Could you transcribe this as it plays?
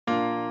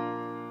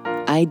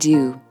I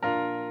do.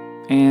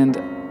 And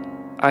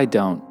I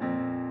don't.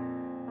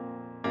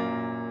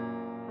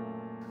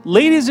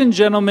 Ladies and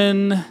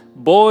gentlemen,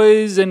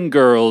 boys and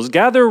girls,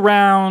 gather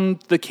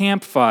round the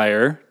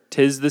campfire.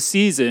 'Tis the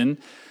season.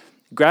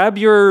 Grab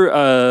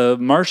your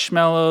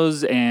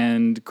marshmallows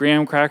and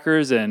graham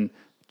crackers and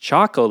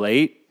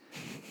chocolate,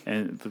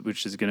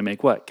 which is going to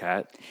make what,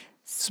 Kat?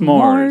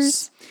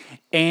 S'mores.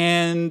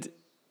 And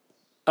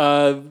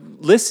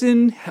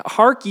listen,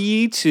 hark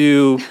ye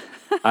to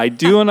I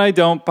Do and I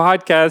Don't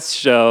podcast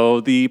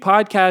show, the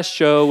podcast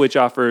show which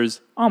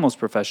offers almost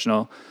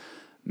professional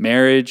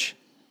marriage,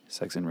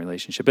 sex and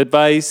relationship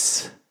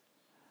advice,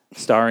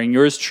 starring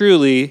yours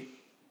truly,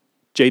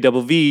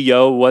 JVV,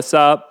 yo, what's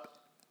up?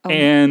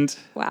 And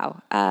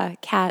wow,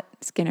 Kat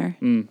Skinner.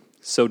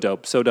 So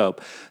dope. So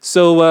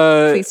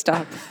Please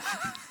stop.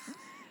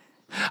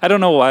 I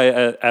don't know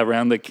why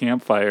around the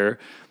campfire,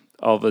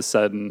 all of a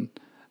sudden,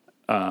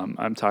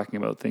 I'm talking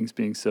about things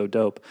being so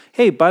dope.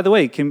 Hey, by the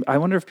way, I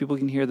wonder if people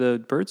can hear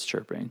the birds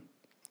chirping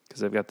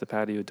because I've got the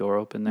patio door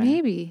open there.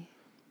 Maybe.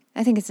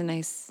 I think it's a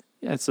nice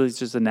it's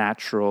just a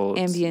natural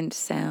ambient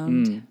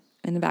sound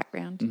in the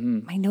background.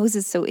 Mm-hmm. My nose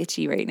is so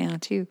itchy right now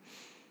too.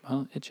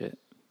 Well, itch it.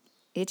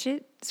 Itch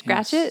it?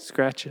 Scratch Yes, it?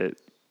 Scratch it.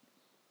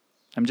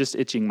 I'm just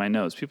itching my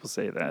nose. People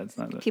say that. It's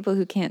not People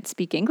who can't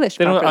speak English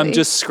they don't. properly. I'm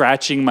just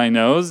scratching my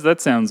nose.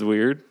 That sounds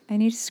weird. I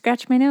need to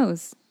scratch my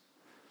nose.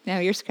 Now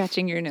you're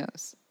scratching your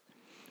nose.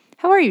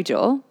 How are you,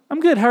 Joel? I'm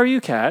good. How are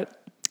you, Kat?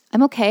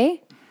 I'm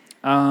okay.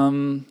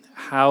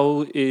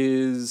 How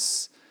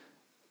is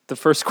the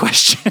first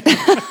question?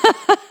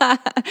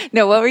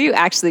 No, what were you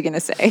actually going to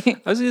say?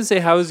 I was going to say,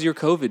 how is your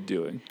COVID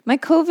doing? My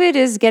COVID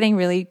is getting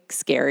really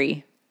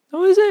scary.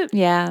 Oh, is it?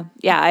 Yeah.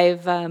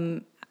 I've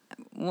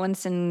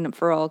once and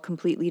for all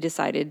completely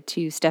decided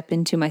to step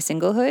into my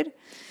singlehood.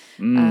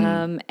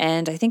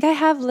 And I think I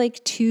have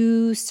like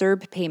 2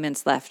 CERB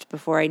payments left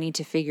before I need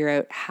to figure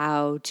out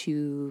how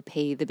to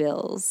pay the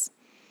bills.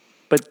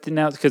 But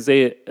now, because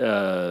they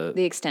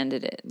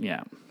extended it.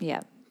 Yeah.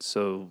 Yeah.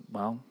 So,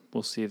 well,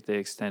 we'll see if they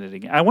extend it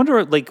again. I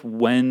wonder, like,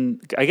 when,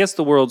 I guess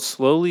the world's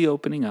slowly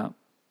opening up.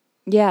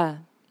 Yeah.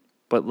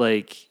 But,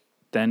 like,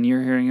 then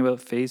you're hearing about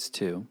phase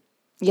 2.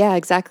 Yeah,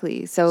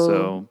 exactly.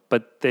 So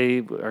but they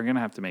are going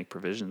to have to make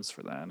provisions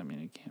for that. I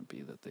mean, it can't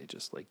be that they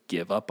just, like,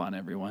 give up on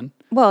everyone.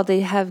 Well, they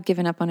have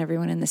given up on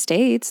everyone in the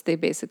States. They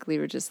basically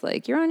were just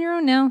like, you're on your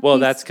own now. Well,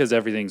 Peace. that's because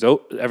everything's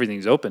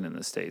open in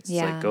the States.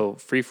 Yeah. It's like, go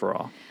free for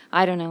all.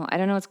 I don't know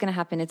what's going to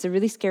happen. It's a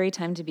really scary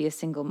time to be a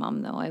single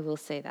mom, though. I will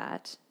say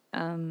that.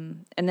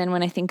 And then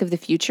when I think of the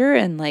future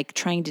and like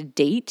trying to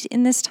date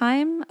in this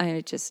time, I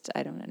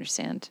don't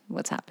understand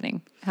what's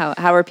happening. How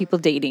are people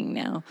dating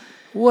now?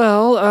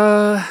 Well,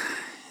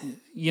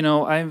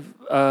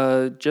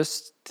 I've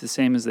just the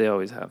same as they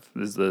always have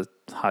is the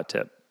hot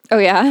tip. Oh,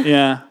 yeah?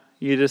 Yeah.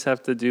 You just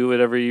have to do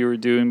whatever you were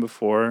doing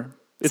before.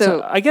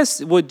 I guess,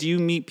 do you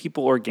meet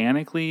people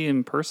organically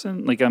in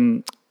person? Like,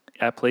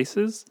 at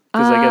places?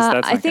 Because I guess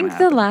that's not I think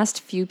the last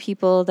few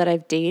people that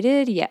I've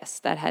dated, yes,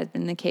 that has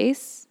been the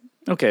case.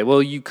 Okay,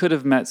 well, you could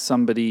have met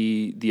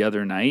somebody the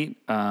other night.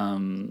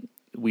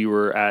 We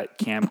were at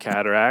Camp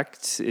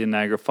Cataract in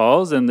Niagara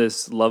Falls, and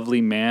this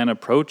lovely man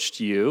approached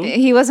you.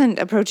 He wasn't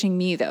approaching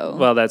me, though.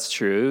 Well, that's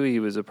true. He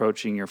was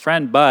approaching your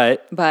friend,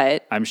 but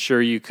I'm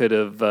sure you could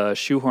have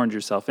shoehorned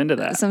yourself into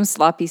that. Some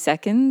sloppy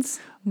seconds?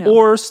 No.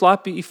 Or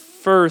sloppy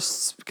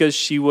firsts because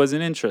she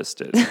wasn't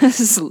interested.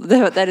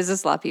 That is a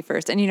sloppy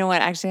first. And you know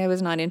what? Actually, I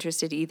was not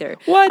interested either.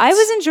 What? I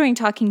was enjoying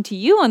talking to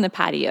you on the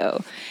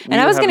patio.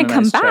 And I was going to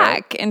come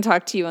back and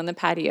talk to you on the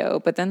patio,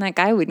 but then that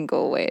guy wouldn't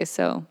go away,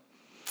 so...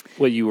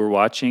 What, you were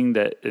watching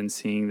that and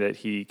seeing that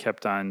he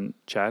kept on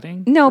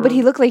chatting? No, but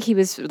he looked like he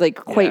was like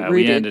quite rooted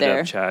we ended there.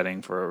 up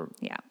chatting for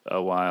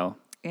a while.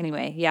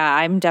 Anyway,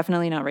 I'm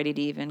definitely not ready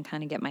to even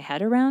kind of get my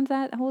head around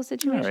that whole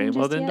situation. All right,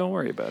 well then yet. don't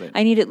worry about it.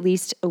 I need at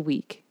least a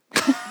week.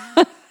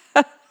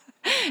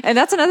 And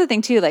that's another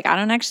thing too. Like, I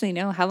don't actually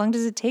know, how long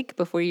does it take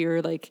before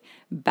you're like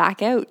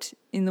back out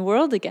in the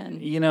world again?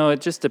 You know,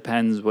 it just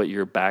depends what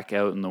you're back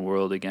out in the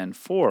world again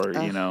for,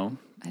 you know.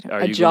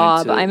 A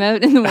job. I'm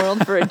out in the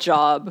world for a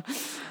job.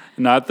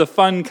 Not the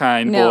fun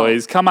kind,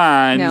 boys. Come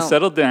on,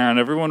 settle down.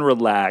 Everyone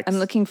relax. I'm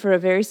looking for a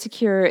very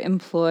secure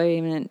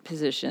employment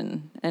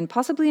position and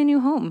possibly a new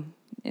home,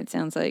 it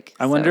sounds like.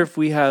 I wonder if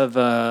we have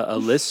a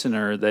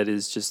listener that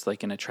is just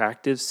like an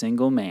attractive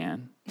single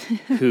man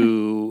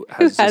who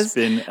has just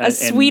been... a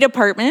sweet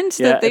apartment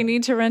that they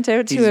need to rent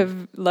out to a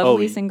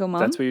lovely single mom.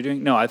 That's what you're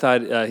doing? No, I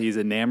thought he's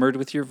enamored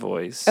with your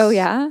voice. Oh,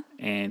 yeah?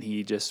 And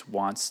he just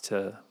wants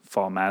to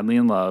fall madly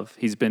in love.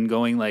 He's been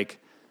going like,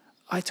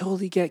 I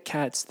totally get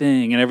Kat's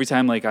thing. And every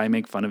time like I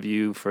make fun of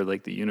you for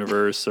like the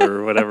universe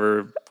or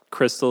whatever,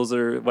 crystals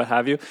or what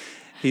have you,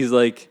 he's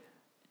like,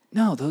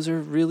 no, those are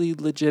really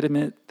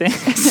legitimate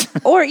things.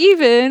 Or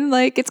even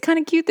like, it's kind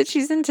of cute that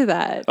she's into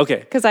that. Okay.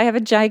 Because I have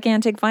a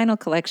gigantic vinyl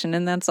collection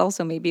and that's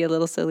also maybe a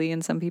little silly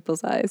in some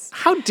people's eyes.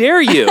 How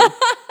dare you?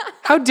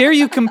 How dare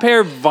you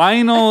compare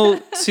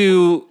vinyl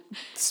to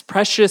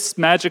precious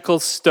magical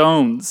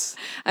stones.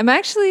 I'm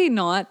actually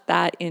not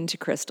that into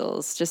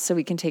crystals, just so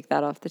we can take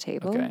that off the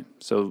table. Okay,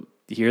 so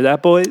you hear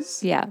that,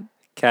 boys? Yeah.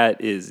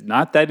 Kat is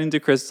not that into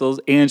crystals,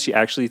 and she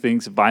actually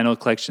thinks vinyl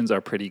collections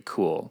are pretty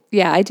cool.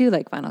 Yeah, I do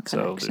like vinyl So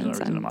there's no collections.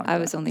 reason to mock I that.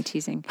 was only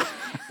teasing.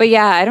 But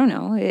yeah, I don't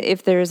know.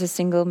 If there's a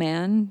single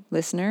man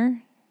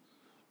listener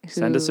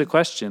Send us a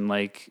question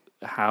like,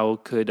 how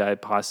could I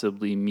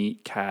possibly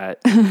meet Kat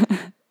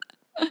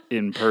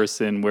in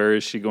person? Where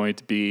is she going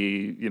to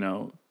be,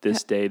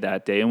 this day,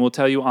 that day? And we'll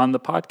tell you on the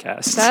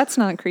podcast. That's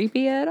not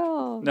creepy at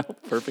all. No,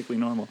 perfectly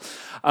normal.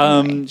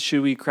 Anyway.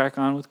 Should we crack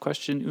on with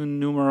question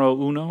numero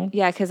uno?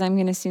 Yeah, because I'm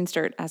going to soon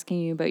start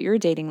asking you about your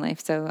dating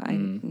life, so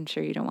I'm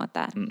sure you don't want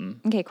that.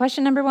 Okay,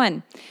 question number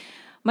 1.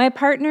 My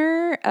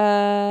partner,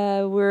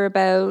 we're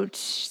about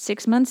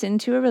 6 months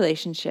into a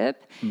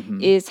relationship,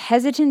 is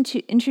hesitant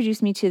to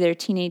introduce me to their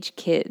teenage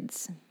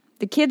kids.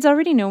 The kids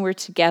already know we're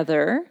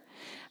together,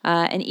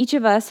 and each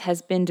of us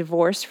has been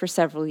divorced for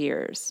several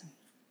years.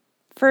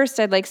 First,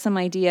 I'd like some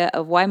idea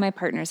of why my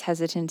partner's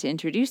hesitant to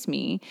introduce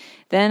me.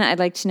 Then I'd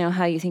like to know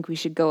how you think we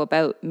should go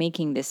about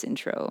making this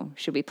intro.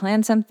 Should we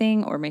plan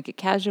something or make it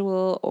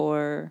casual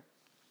or...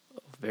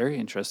 Very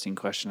interesting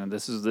question. And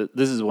this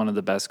is one of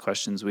the best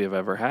questions we have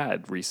ever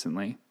had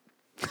recently.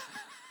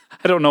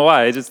 I don't know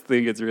why. I just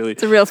think it's a real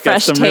fresh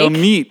got some take. real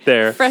meat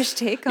there. Fresh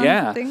take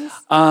on things.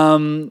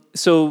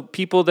 So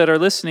people that are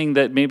listening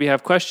that maybe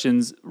have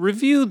questions,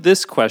 review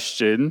this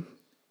question.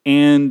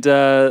 And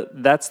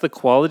that's the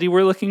quality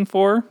we're looking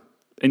for.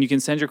 And you can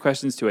send your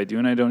questions to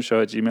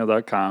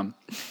idoandidon'tshow@gmail.com.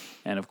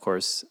 And of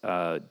course,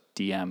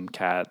 DM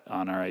Kat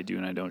on our I Do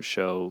and I Don't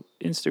Show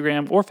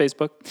Instagram or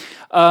Facebook.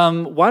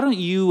 Why don't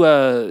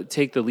you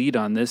take the lead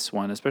on this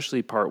one,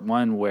 especially part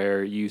 1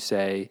 where you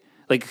say,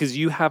 because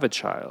you have a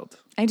child.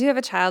 I do have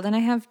a child, and I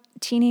have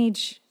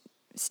teenage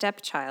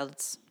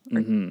stepchilds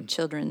or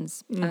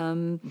children's.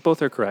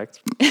 Both are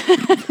correct.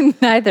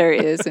 Neither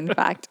is, in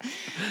fact.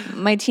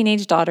 My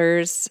teenage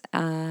daughters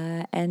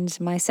and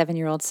my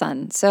 7-year-old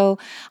son. So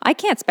I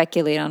can't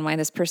speculate on why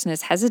this person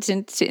is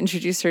hesitant to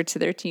introduce her to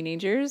their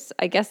teenagers.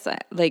 I guess,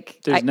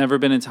 There's never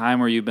been a time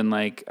where you've been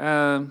like,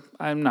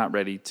 I'm not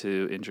ready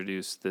to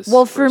introduce this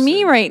Well, for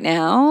me person. right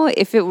now,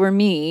 if it were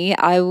me,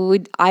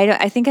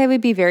 I think I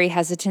would be very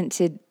hesitant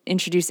to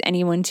introduce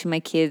anyone to my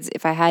kids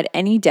if I had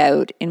any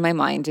doubt in my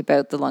mind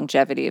about the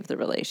longevity of the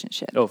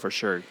relationship. Oh, for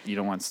sure. You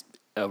don't want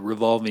a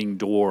revolving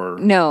door.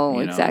 No,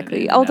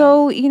 exactly.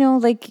 Although,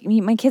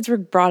 my kids were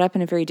brought up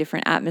in a very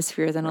different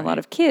atmosphere than a lot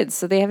of kids.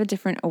 So they have a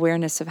different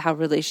awareness of how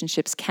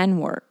relationships can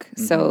work.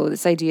 So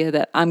this idea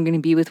that I'm going to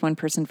be with one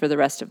person for the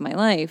rest of my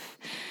life,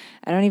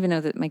 I don't even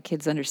know that my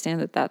kids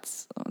understand that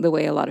that's the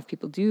way a lot of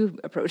people do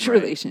approach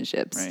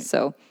relationships. Right.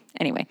 So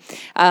anyway,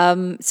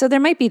 so there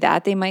might be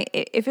that. They might,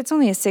 if it's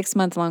only a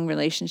 6-month-long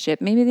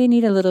relationship, maybe they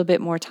need a little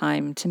bit more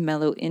time to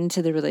mellow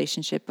into the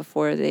relationship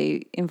before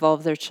they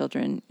involve their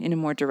children in a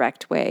more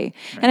direct way.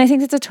 Right. And I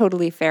think that's a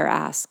totally fair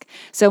ask.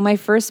 So my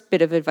first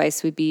bit of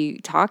advice would be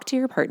talk to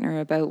your partner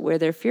about where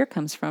their fear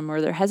comes from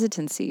or their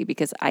hesitancy,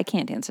 because I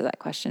can't answer that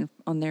question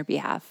on their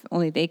behalf.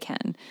 Only they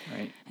can.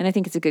 Right. And I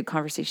think it's a good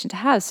conversation to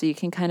have so you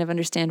can kind of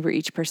understand where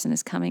each person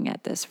is coming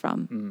at this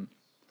from. Mm.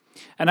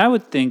 And I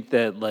would think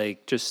that,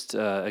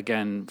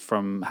 again,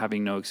 from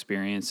having no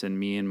experience and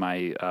me in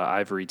my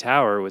ivory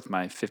tower with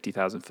my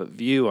 50,000-foot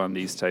view on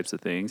these types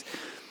of things,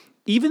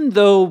 even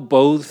though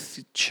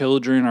both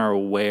children are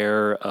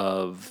aware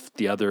of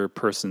the other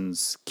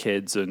person's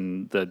kids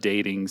and the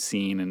dating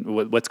scene and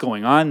what's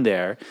going on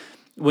there,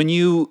 when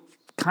you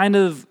kind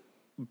of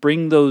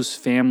bring those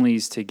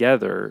families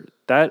together,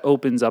 that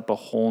opens up a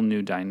whole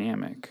new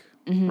dynamic,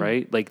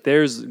 right?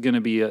 There's going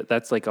to be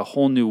that's like a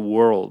whole new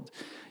world.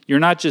 You're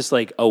not just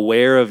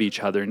aware of each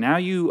other. Now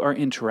you are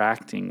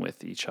interacting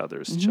with each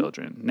other's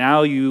children.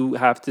 Now you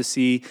have to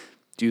see,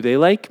 do they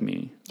like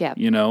me? Yeah.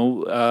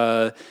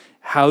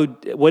 How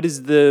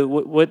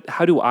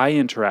do I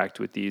interact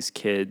with these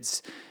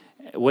kids?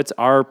 What's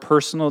our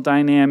personal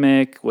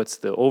dynamic? What's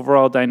the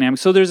overall dynamic?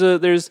 So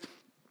there's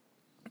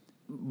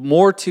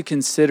more to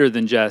consider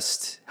than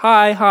just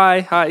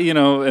hi,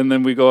 and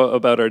then we go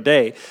about our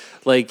day.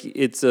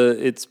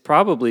 It's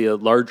probably a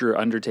larger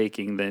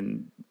undertaking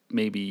than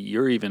maybe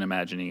you're even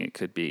imagining it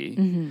could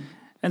be.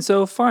 And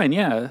so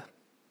fine,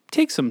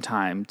 take some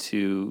time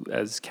to,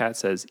 as Kat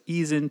says,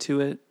 ease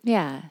into it.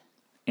 Yeah.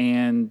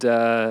 And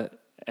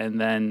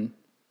then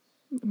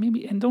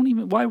maybe, and don't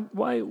even, why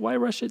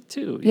rush it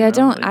too?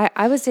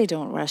 I would say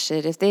don't rush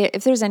it.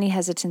 If there's any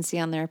hesitancy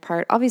on their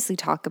part, obviously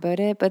talk about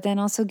it, but then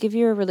also give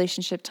your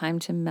relationship time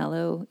to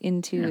mellow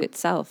into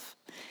itself.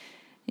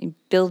 You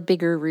build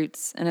bigger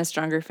roots and a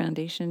stronger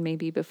foundation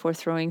maybe before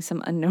throwing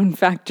some unknown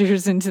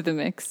factors into the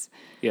mix.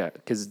 Yeah,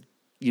 because,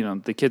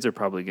 the kids are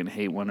probably going to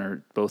hate one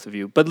or both of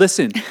you. But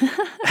listen,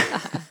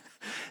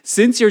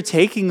 since you're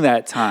taking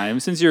that time,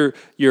 since you're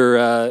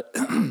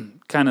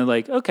kind of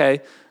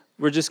okay,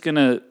 we're just going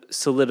to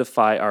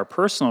solidify our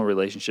personal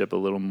relationship a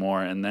little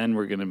more, and then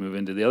we're going to move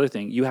into the other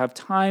thing. You have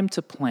time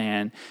to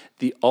plan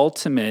the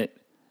ultimate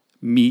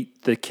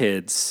meet the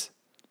kids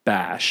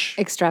bash.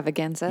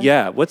 Extravaganza.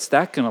 Yeah, what's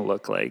that going to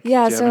look like?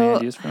 Yeah, Do you have any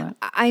ideas for that?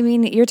 I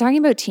mean, you're talking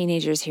about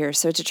teenagers here,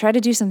 so to try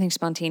to do something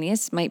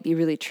spontaneous might be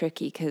really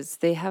tricky because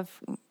they have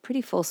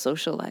pretty full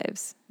social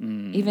lives.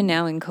 Even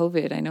now in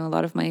COVID, I know a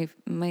lot of my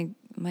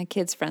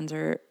kids' friends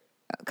are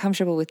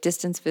comfortable with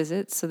distance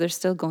visits, so they're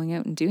still going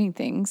out and doing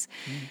things.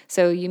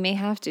 So you may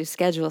have to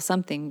schedule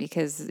something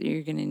because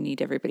you're going to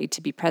need everybody to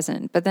be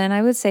present. But then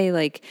I would say,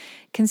 like,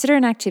 consider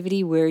an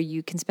activity where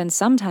you can spend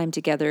some time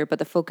together, but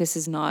the focus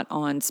is not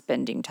on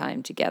spending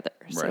time together.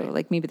 So Right.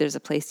 like maybe there's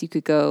a place you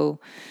could go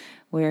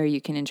where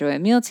you can enjoy a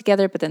meal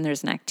together, but then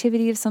there's an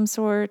activity of some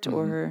sort,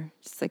 or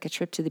just like a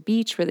trip to the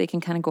beach where they can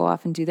kind of go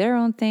off and do their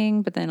own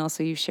thing, but then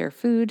also you share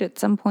food at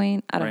some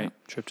point. I don't know.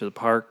 Trip to the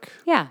park.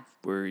 Yeah,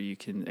 Where you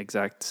can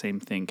exact same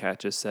thing Kat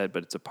just said,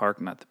 but it's a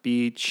park, not the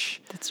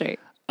beach. that's right.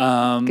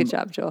 Good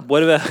job, Joel.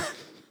 What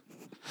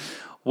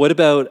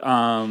about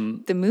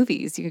The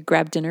movies. You could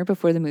grab dinner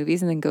before the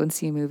movies and then go and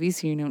see a movie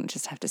so you don't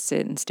just have to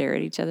sit and stare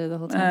at each other the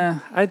whole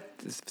time. I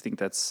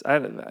think I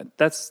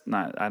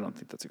don't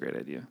think that's a great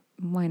idea.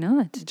 Why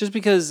not? Just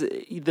because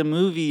the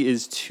movie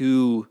is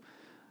too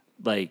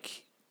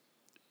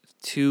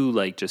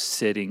just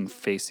sitting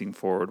facing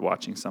forward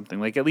watching something.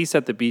 Like at least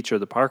at the beach or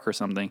the park or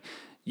something,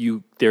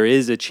 there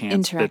is a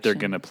chance that they're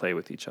going to play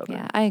with each other.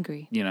 Yeah, I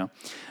agree. You know,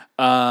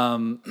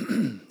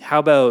 how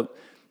about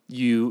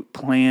you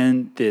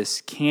plan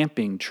this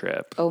camping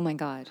trip Oh my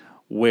God.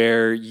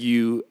 where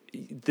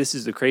this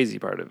is the crazy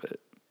part of it,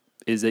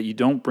 is that you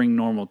don't bring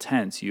normal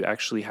tents. You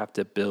actually have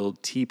to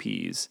build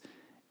teepees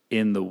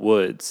in the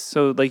woods.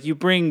 So like you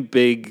bring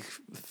big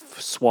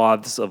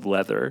swaths of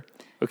leather,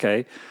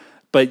 okay?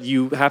 But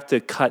you have to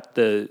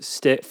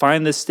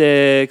find the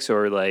sticks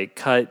or like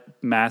cut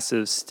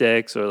massive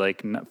sticks or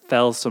like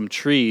fell some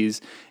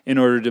trees in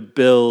order to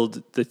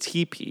build the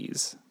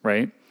teepees,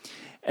 right?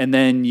 And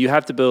then you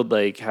have to build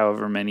like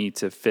however many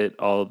to fit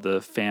all of the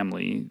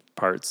family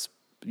parts,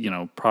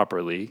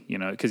 properly,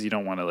 because you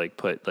don't want to like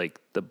put like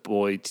the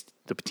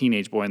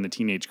teenage boy and the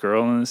teenage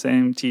girl in the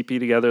same teepee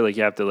together. Like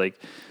you have to like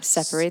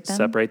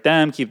Separate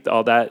them, keep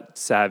all that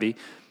savvy.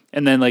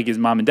 And then like is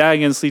mom and dad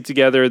going to sleep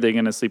together? They're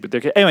going to sleep with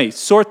their kid. Anyway,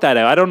 sort that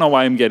out. I don't know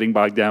why I'm getting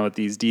bogged down with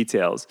these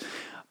details.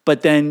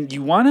 But then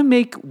you want to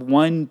make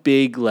one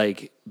big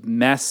like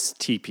mess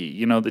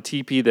teepee, the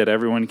teepee that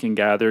everyone can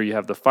gather. You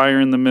have the fire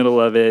in the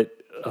middle of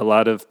it, a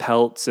lot of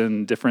pelts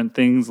and different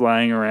things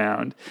lying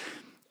around.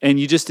 And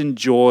you just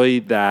enjoy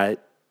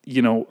that,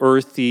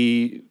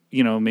 earthy,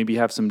 maybe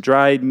have some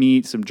dried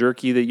meat, some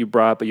jerky that you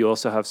brought, but you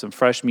also have some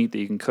fresh meat that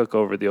you can cook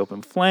over the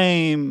open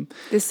flame.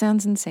 This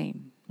sounds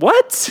insane.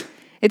 What?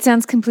 It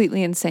sounds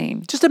completely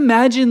insane. Just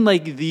imagine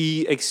like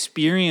the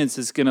experience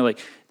is going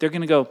to they're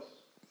going to go,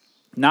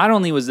 not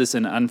only was this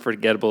an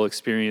unforgettable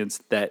experience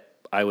that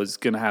I was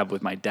going to have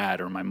with my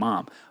dad or my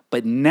mom,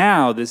 but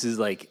now this is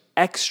like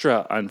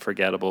extra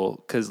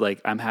unforgettable because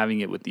like I'm having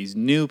it with these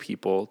new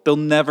people. They'll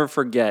never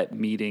forget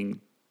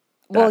meeting.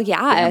 Well, yeah,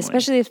 family.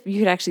 especially if you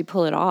could actually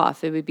pull it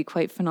off, it would be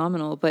quite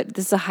phenomenal. But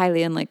this is a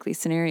highly unlikely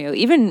scenario.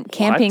 Even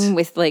camping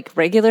with like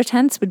regular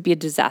tents would be a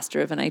disaster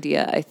of an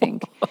idea, I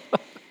think.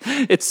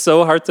 It's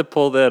so hard to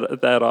pull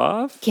that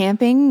off.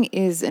 Camping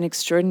is an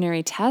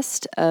extraordinary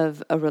test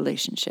of a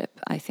relationship,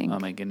 I think. Oh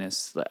my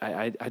goodness.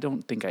 I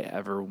don't think I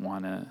ever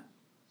want to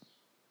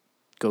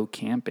go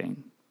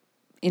camping.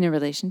 In a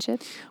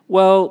relationship?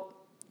 Well,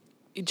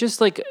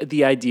 just like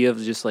the idea of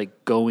just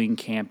like going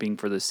camping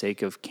for the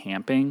sake of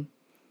camping.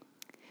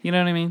 You know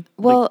what I mean?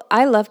 Well,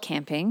 I love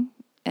camping,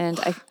 and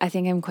I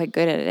think I'm quite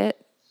good at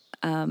it.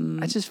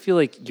 I just feel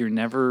like you're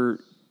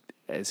never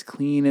as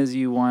clean as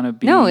you want to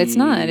be. No, it's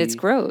not. It's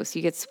gross.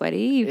 You get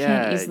sweaty. You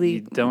can't easily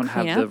you don't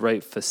have the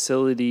right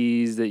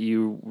facilities that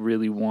you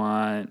really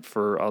want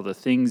for all the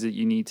things that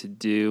you need to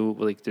do.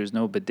 Like there's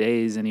no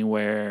bidets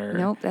anywhere.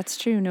 Nope, that's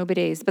true. No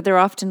bidets, but they're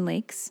often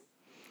lakes.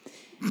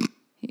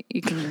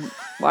 You can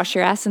wash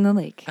your ass in the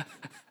lake.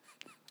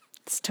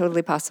 It's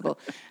totally possible.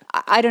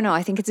 I don't know.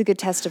 I think it's a good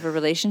test of a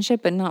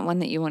relationship, but not one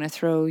that you want to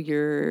throw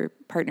your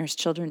partner's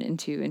children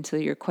into until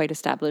you're quite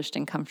established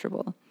and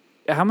comfortable.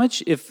 How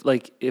much if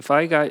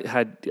I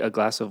had a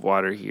glass of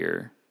water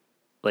here,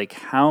 like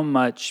how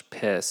much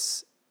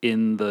piss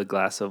in the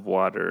glass of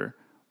water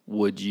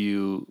would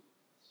you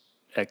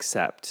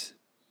accept?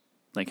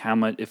 Like how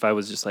much if I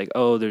was just like,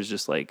 oh, there's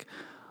just like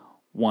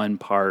 1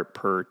 part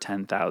per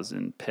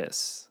 10,000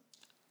 piss.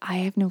 I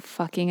have no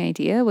fucking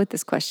idea what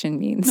this question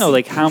means. No,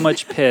 like how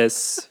much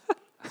piss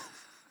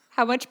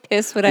how much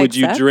piss would I would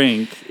accept? you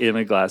drink in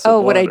a glass of water?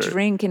 Oh, would I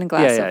drink in a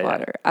glass Yeah, of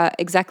water?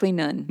 Exactly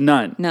none.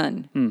 None.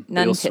 None. None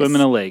You'll piss. swim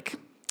in a lake.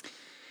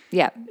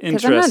 Yeah.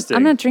 Because Interesting.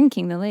 I'm not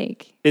drinking the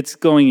lake. It's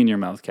going in your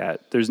mouth,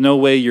 Kat. There's no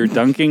way you're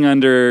dunking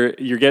under,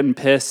 you're getting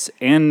piss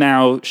and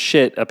now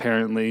shit,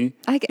 apparently,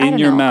 I in don't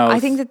your know. mouth. I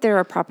think that there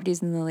are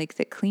properties in the lake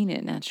that clean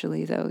it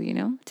naturally, though,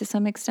 to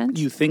some extent.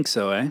 You think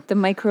so, eh? The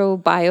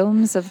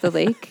microbiomes of the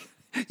lake.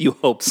 You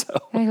hope so.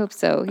 I hope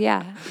so,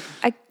 yeah.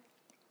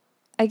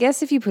 I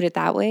guess if you put it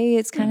that way,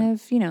 it's kind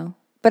of,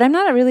 but I'm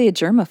not really a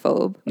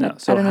germaphobe. No, I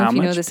so don't know how if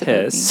you know much this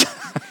piss?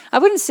 about me. I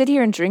wouldn't sit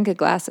here and drink a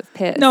glass of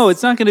piss. No,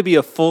 it's not going to be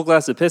a full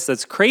glass of piss.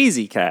 That's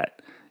crazy,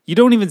 Kat. You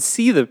don't even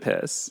see the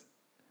piss.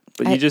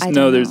 But you just I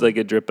know don't there's know. like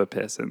a drip of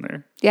piss in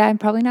there. Yeah, I'm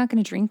probably not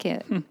going to drink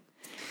it.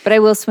 But I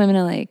will swim in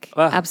a lake.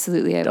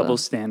 Absolutely, I Double will.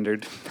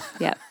 standard.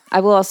 Yeah. I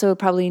will also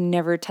probably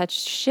never touch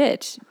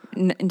shit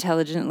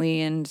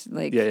intelligently and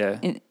like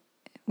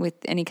with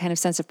any kind of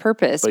sense of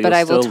purpose. But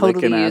I will still lick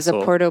totally an use a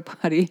asshole. porta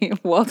potty.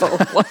 Whoa,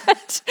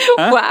 what?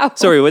 Wow.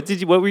 Sorry, what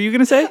were you going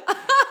to say?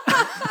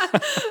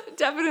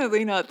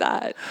 Definitely not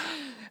that.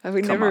 I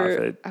would Come off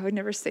it. I would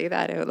never say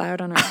that out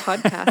loud on our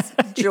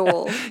podcast,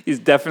 Joel. He's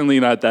definitely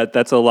not that.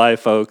 That's a lie,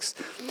 folks.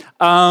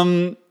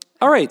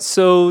 All right,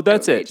 so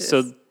that's Outrageous. it.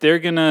 So they're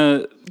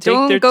gonna take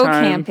Don't their go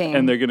time camping.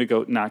 and they're gonna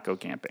not go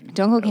camping.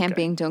 Don't go Okay.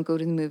 camping. Don't go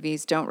to the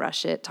movies. Don't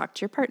rush it. Talk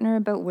to your partner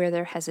about where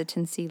their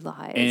hesitancy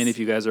lies. And if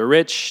you guys are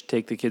rich,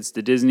 take the kids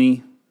to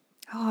Disney.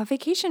 a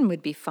vacation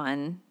would be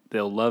fun.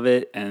 They'll love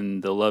it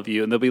and they'll love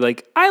you and they'll be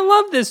like, I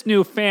love this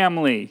new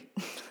family.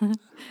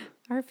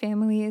 Our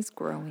family is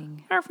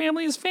growing. Our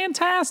family is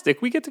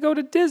fantastic. We get to go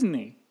to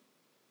Disney.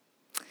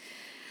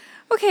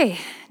 Okay,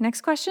 next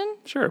question.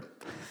 Sure.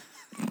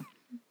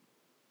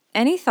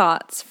 Any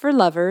thoughts for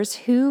lovers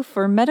who,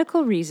 for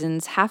medical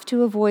reasons, have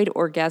to avoid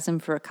orgasm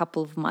for a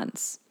couple of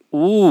months?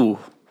 Ooh,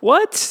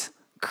 what?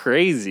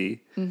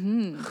 Crazy.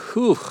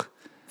 Whew.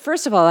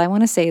 First of all, I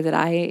want to say that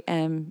I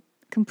am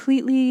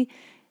completely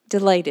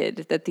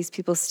delighted that these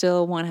people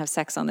still want to have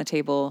sex on the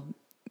table,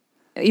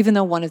 even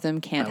though one of them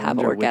can't I have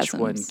wonder orgasms. which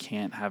one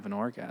can't have an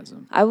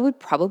orgasm. I would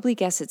probably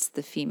guess it's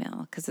the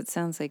female because it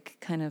sounds like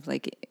kind of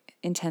like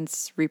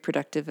intense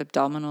reproductive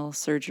abdominal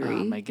surgery.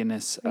 Oh my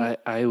goodness,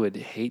 I would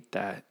hate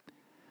that.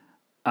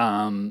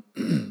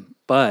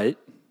 But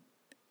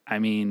I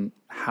mean,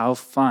 how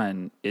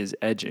fun is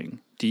edging?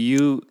 Do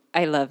you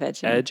I love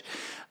edging. edge?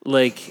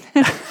 Like,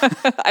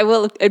 I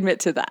will admit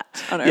to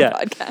that on our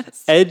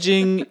podcast.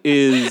 edging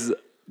is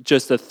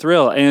just a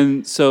thrill,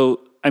 and so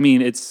I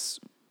mean, it's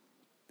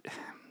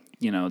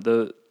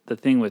the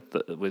thing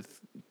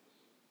with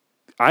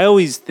I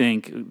always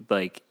think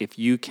like if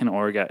you can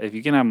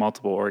have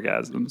multiple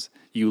orgasms,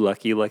 you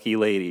lucky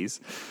ladies,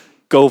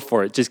 go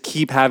for it. Just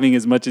keep having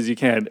as much as you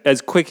can,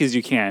 as quick as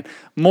you can.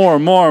 More.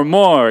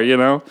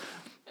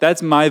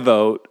 That's my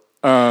vote.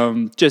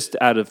 Just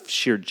out of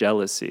sheer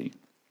jealousy.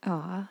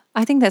 Aw,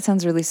 I think that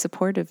sounds really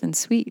supportive and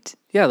sweet.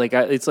 Yeah, like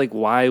it's like,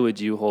 why would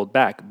you hold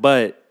back?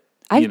 But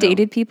I've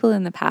dated people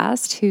in the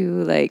past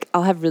who like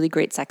I'll have really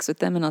great sex with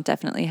them and I'll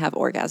definitely have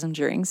orgasm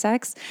during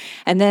sex.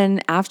 And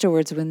then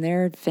afterwards when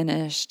they're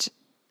finished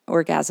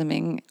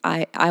orgasming,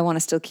 I want to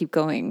still keep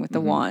going with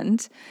the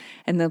wand.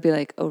 And they'll be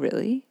like, "Oh,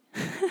 really?"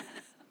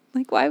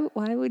 Like why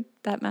would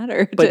that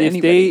matter But to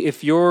anybody?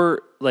 if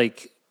you're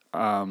like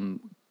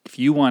if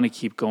you want to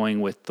keep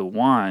going with the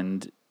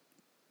wand,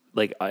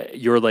 like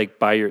you're like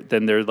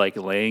then they're like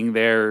laying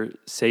there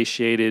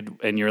satiated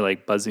and you're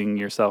like buzzing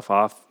yourself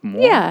off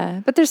more.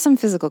 Yeah, but there's some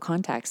physical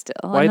contact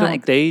still. Why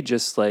don't they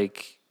just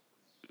like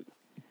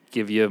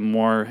give you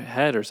more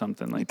head or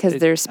something like? Because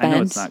they're I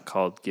know it's spent. not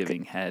called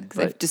giving head, I've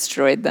but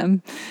destroyed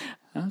them.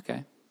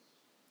 okay,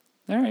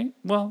 all right.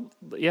 Well,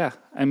 yeah.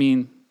 I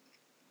mean,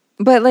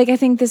 But like I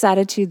think this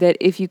attitude that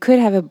if you could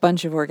have a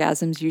bunch of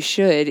orgasms, you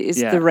should is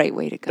the right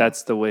way to go.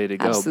 that's the way to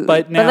go. Absolutely.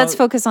 But now, let's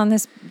focus on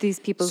these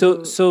people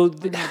who so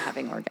are not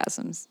having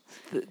orgasms.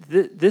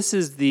 this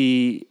is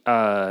the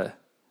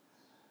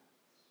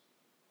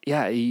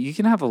you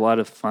can have a lot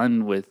of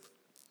fun with,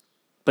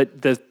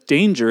 but the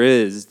danger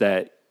is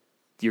that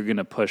you're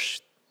gonna push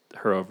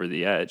her over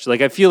the edge.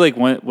 Like I feel like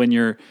when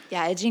you're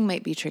Edging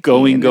might be tricky.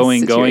 going, in this and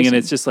situation.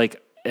 it's just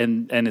like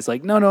and it's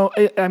like no,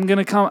 I'm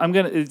gonna come.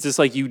 It's just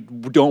like you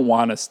don't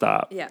want to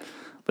stop. Yeah.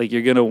 Like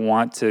you're gonna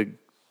want to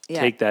Yeah.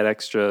 take that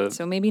extra.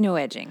 So maybe no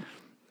edging.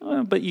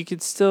 But you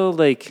could still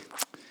like.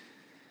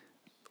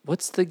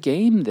 What's the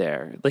game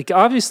there? Like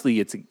obviously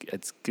it's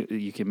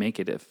you can make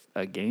it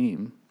a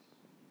game.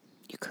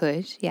 You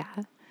could, yeah.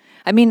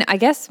 I mean, I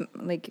guess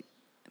like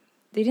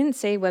they didn't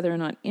say whether or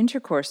not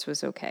intercourse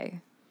was okay.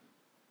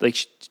 Like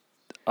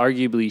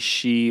arguably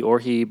she or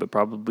he, but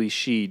probably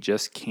she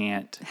just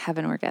can't Have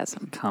an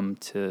orgasm. come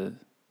to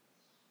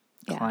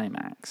Yeah.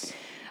 climax.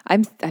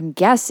 I'm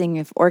guessing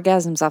if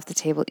orgasm's off the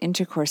table,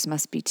 intercourse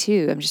must be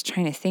too. I'm just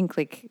trying to think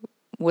like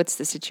what's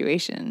the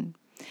situation.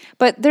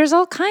 But there's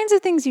all kinds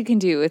of things you can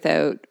do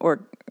without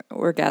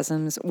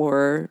orgasms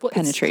or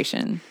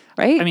penetration,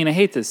 right? I mean, I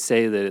hate to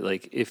say that,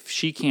 like, if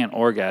she can't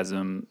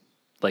orgasm,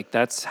 like,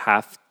 that's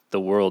half the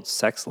world's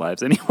sex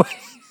lives anyway.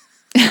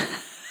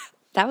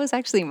 that was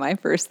actually my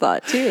first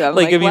thought too. I'm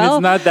like, I mean, well,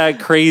 it's not that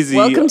crazy.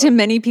 welcome to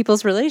many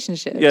people's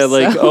relationships. Yeah,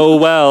 like, so. oh,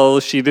 well,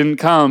 she didn't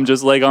come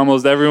just like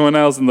almost everyone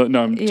else. No,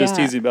 I'm just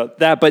Yeah. teasing about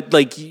that. But,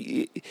 like,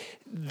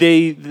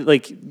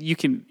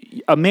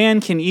 a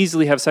man can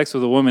easily have sex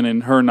with a woman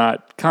and her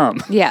not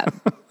come. Yeah,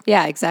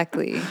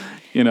 exactly.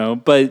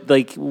 But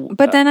like,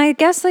 But then I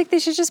guess like they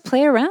should just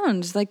play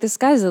around. Like the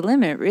sky's the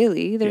limit,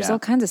 really. There's Yeah. all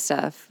kinds of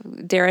stuff.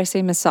 Dare I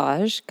say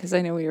massage? Because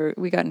I know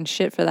we got in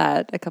shit for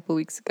that a couple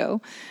weeks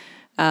ago.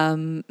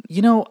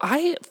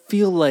 I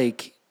feel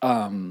like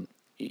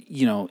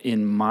you know,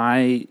 in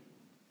my,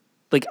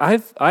 like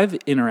I've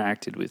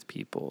interacted with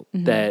people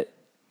that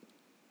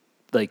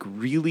like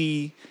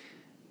really,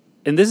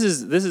 and this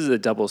is a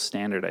double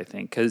standard, I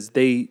think, because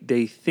they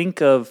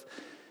think of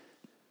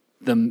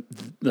the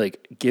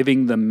like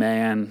giving the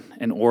man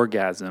an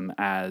orgasm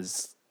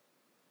as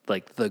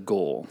like the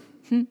goal,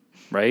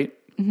 right?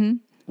 Mm-hmm.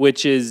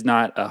 Which is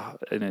not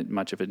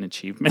much of an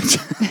achievement.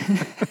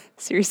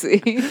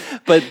 Seriously.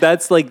 But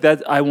that's like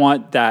that. I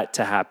want that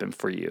to happen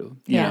for you,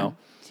 you know?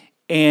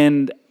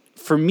 And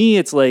for me,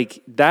 it's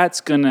like,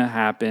 that's going to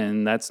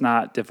happen. That's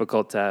not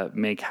difficult to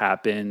make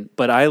happen.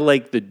 But I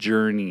like the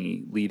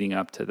journey leading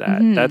up to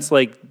that. That's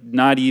like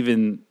not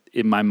even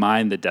in my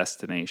mind the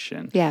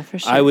destination. Yeah, for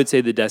sure. I would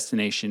say the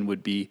destination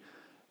would be,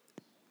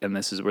 and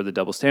this is where the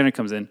double standard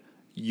comes in,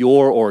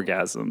 your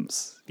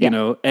orgasms, you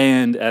know?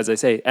 And as I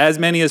say, as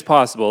many as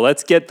possible.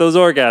 Let's get those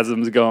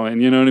orgasms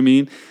going. You know what I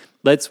mean?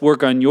 Let's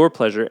work on your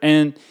pleasure.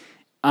 And,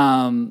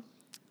 and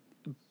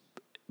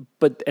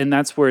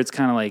that's where it's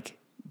kind of like,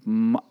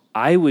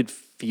 I would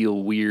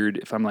feel weird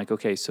if I'm like,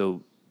 okay,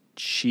 so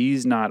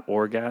she's not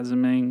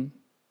orgasming.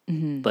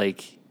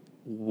 Like,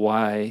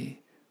 why?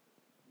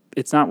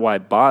 It's not why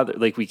bother.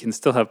 Like, we can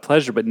still have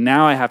pleasure, but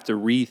now I have to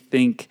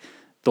rethink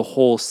the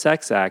whole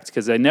sex act,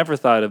 because I never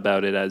thought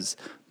about it as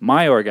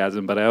my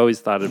orgasm, but I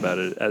always thought about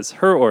it as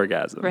her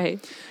orgasm.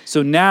 Right.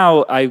 So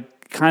now I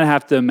kind of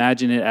have to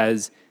imagine it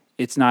as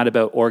it's not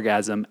about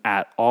orgasm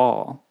at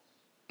all.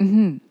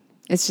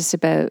 It's just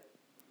about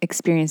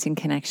experiencing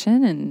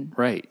connection and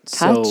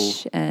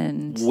touch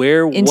and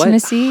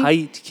intimacy. What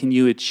height can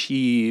you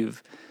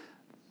achieve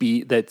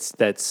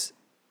that's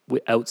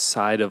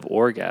outside of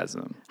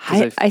orgasm?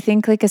 I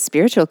think like a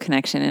spiritual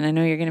connection, and I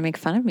know you're going to make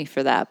fun of me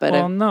for that,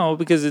 but no,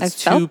 because it's I've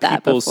two felt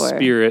that people's before.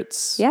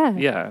 spirits.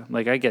 Yeah,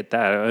 like I get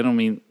that. I don't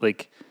mean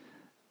like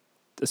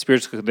a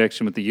spiritual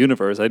connection with the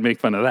universe. I'd make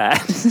fun of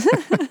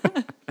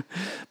that.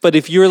 But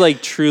if you're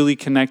like truly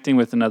connecting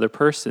with another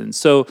person,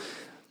 so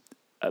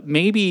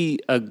maybe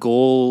a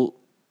goal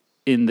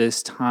in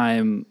this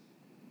time.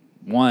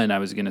 One, I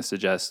was going to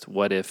suggest,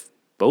 what if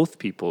both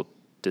people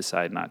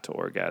decide not to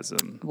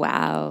orgasm?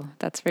 Wow,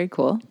 that's very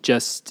cool.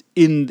 Just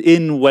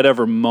in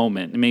whatever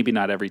moment, maybe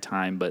not every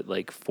time, but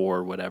like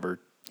for whatever,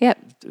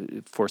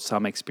 for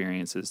some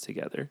experiences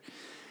together.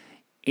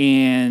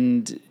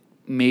 And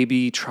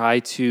maybe try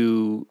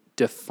to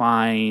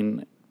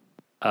define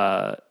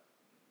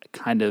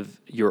kind of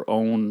your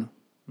own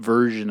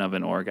version of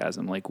an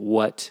orgasm. Like,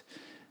 what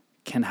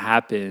can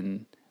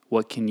happen,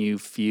 what can you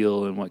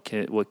feel, and what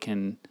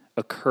can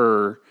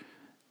occur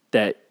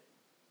that,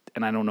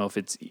 and I don't know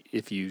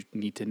if you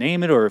need to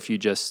name it or if you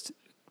just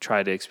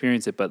try to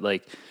experience it, but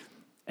like,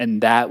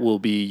 and that will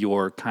be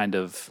your kind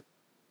of,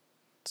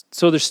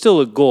 so there's still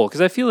a goal,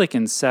 because I feel like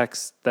in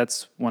sex,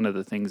 that's one of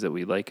the things that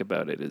we like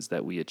about it, is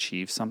that we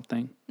achieve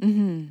something.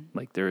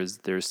 Like there's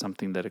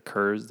something that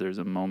occurs, there's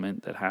a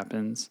moment that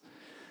happens,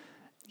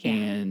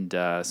 and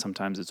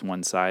sometimes it's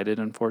one-sided,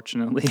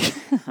 unfortunately.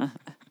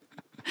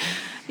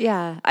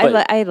 Yeah,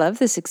 I love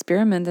this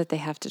experiment that they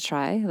have to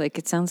try. Like,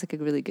 it sounds like a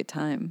really good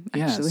time,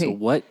 actually. So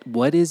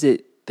what is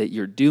it that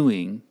you're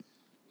doing?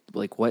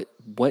 Like, what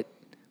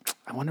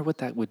I wonder what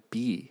that would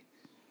be.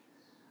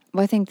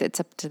 Well, I think that's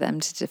up to them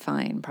to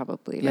define,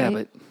 probably, right? Yeah,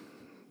 but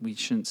we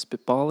shouldn't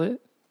spitball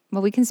it?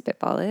 Well, we can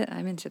spitball it.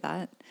 I'm into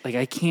that. Like,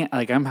 I can't,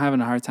 like, I'm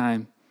having a hard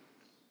time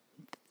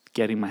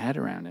getting my head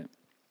around it.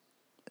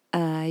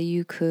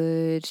 You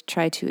could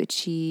try to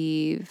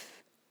achieve...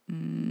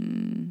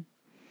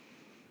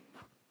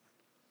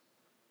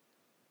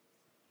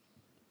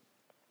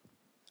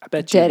 I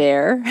bet you. Dead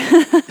air.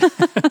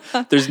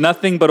 There's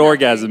nothing but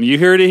orgasm. You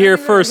heard it here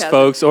first,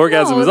 folks.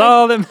 Orgasm is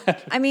all that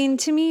matters. I mean,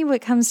 to me,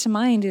 what comes to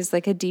mind is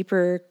like a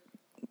deeper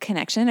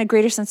connection, a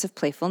greater sense of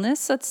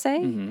playfulness, let's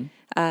say,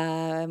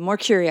 more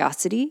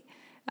curiosity,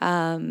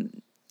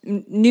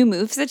 new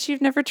moves that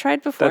you've never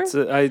tried before.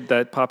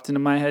 That popped into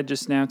my head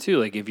just now too.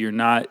 Like, if you're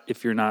not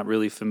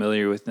really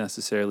familiar with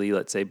necessarily,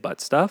 let's say,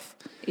 butt stuff,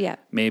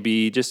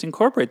 maybe just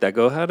incorporate that.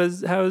 Go, how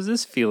is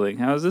this feeling?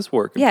 How is this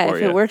working? Yeah, for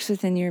if you? it works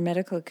within your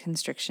medical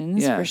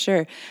constrictions, for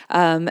sure.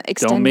 Extending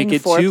Don't make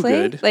it foreplay, too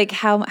good. like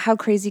how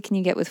crazy can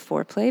you get with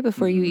foreplay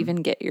before you even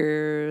get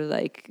your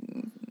like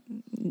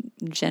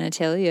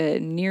genitalia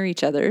near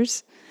each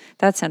other's?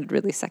 That sounded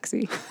really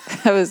sexy.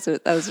 That was a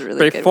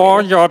really good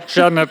Before your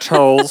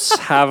genitals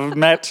have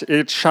met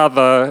each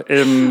other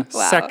in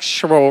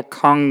sexual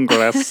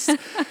congress,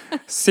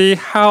 see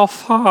how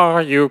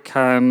far you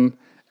can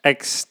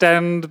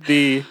extend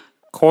the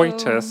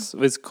coitus.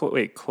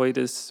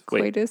 Coitus.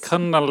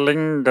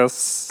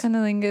 Cunnilingus.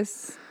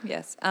 Cunnilingus.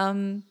 Yes.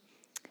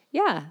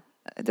 Yeah.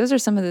 Those are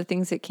some of the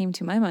things that came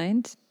to my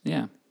mind.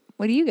 Yeah.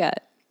 What do you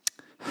got?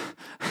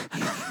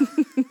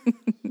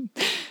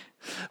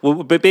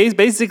 Well, but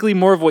basically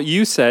more of what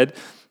you said.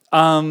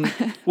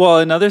 Well,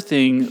 another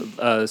thing,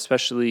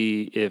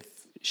 especially if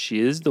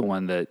she is the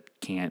one that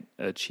can't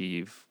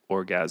achieve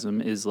orgasm,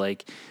 is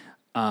like,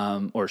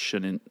 or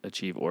shouldn't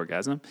achieve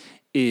orgasm,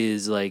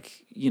 is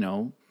like,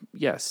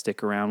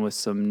 stick around with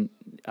some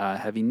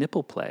heavy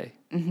nipple play.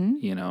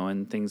 you know,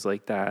 and things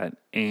like that.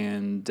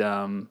 And,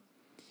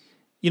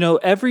 you know,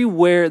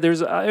 everywhere,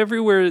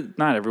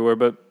 not everywhere,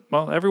 but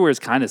everywhere is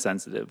kind of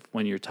sensitive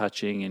when you're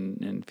touching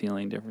and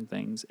feeling different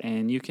things.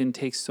 And you can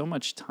take so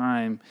much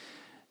time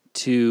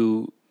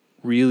to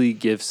really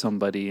give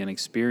somebody an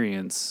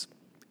experience.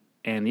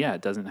 And yeah,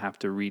 it doesn't have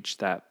to reach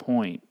that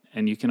point.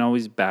 And you can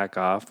always back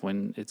off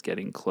when it's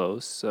getting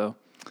close. So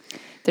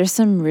there's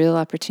some real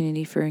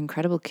opportunity for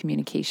incredible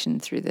communication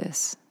through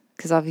this.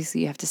 Because obviously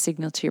you have to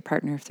signal to your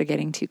partner if they're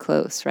getting too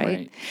close, right?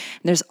 And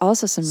there's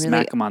also some really...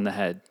 Smack them on the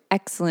head.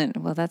 Excellent.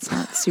 Well, that's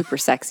not super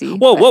sexy.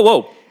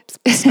 Whoa.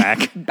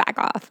 Smack. Back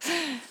off.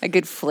 A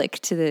good flick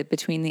to the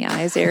between the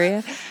eyes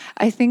area.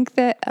 I think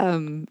that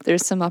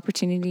there's some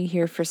opportunity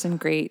here for some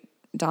great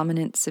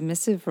dominant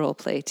submissive role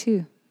play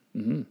too.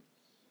 Mm-hmm.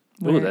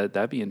 Oh,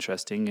 that'd be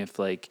interesting if,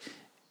 like,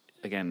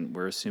 again,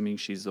 we're assuming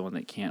she's the one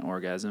that can't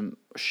orgasm,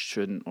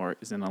 shouldn't, or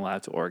isn't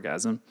allowed to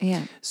orgasm.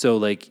 Yeah. So,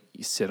 like,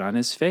 you sit on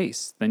his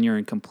face, then you're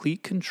in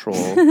complete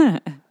control.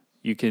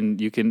 You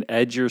can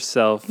edge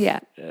yourself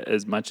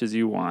as much as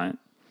you want.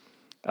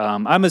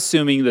 I'm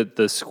assuming that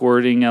the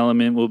squirting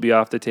element will be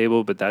off the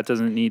table, but that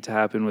doesn't need to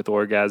happen with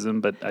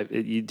orgasm. But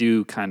you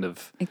do kind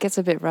of... It gets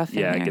a bit rough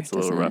in there. Yeah, it gets a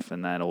little rough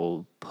in that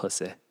old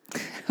pussy.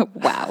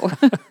 Wow.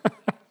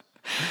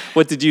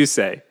 What did you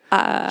say?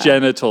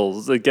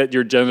 Genitals. Get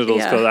your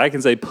genitals covered. I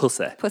can say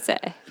pussy. Pussy.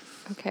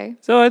 Okay.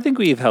 So I think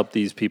we've helped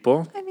these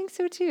people. I think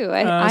so too.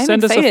 I'm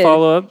send excited. us a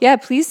follow-up. Yeah,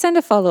 please send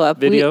a follow-up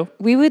video.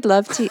 We would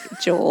love to,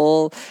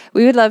 Joel.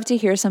 We would love to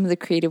hear some of the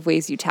creative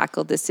ways you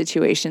tackled this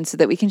situation so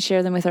that we can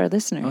share them with our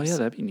listeners. Oh yeah,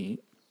 that'd be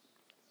neat.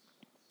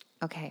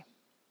 Okay.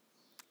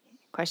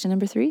 Question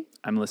number 3.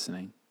 I'm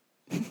listening.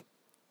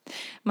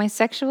 My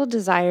sexual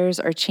desires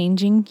are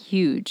changing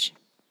huge.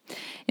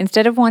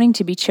 Instead of wanting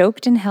to be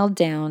choked and held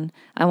down,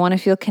 I want to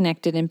feel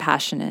connected and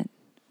passionate.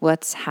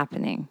 What's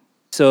happening?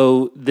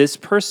 So this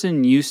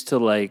person used to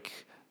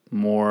like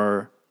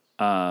more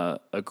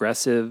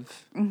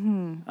aggressive,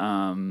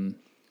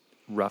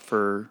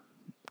 rougher,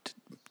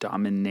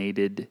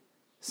 dominated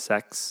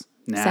sex.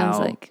 Now Sounds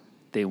like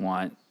they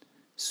want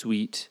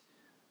sweet,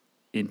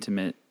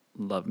 intimate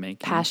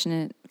lovemaking.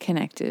 Passionate,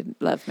 connected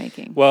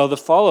lovemaking. Well, the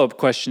follow-up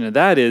question to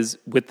that is,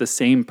 with the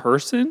same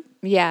person?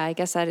 Yeah, I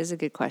guess that is a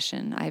good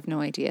question. I have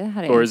no idea how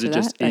to answer that. Or is it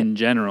just in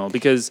general?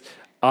 Because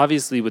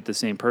obviously with the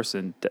same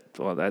person,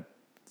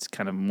 that's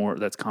kind of more,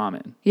 that's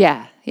common.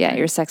 Yeah,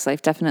 your sex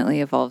life definitely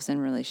evolves in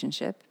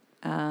relationship.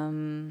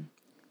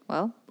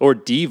 Or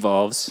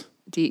devolves.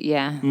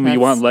 Yeah. You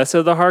want less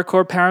of the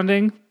hardcore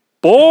pounding?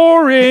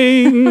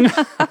 Boring!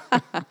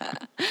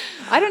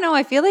 I don't know.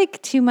 I feel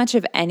like too much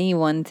of any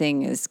one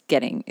thing is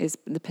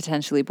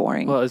potentially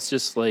boring. Well, it's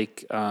just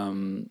like,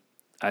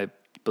 I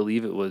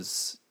believe it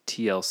was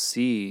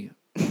TLC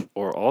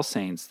or All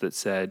Saints that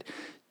said,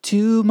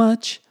 too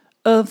much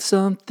of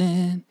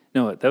something.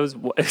 No, that was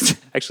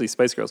actually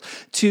Spice Girls.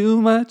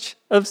 Too much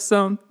of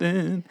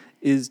something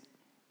is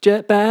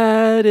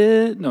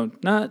bad. No,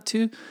 not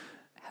too.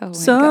 Oh,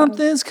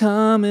 something's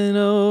coming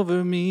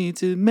over me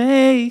to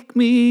make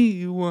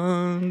me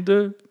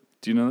wonder.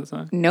 Do you know that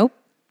song? Nope.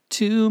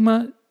 Too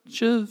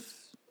much of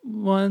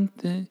one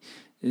thing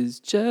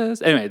is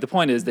just... Anyway, the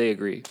point is they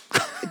agree.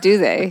 Do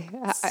they?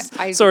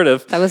 I sort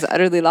of. That was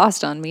utterly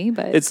lost on me,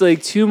 but... It's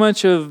like too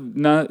much of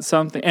not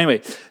something.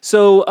 Anyway,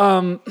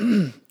 so...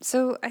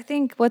 So I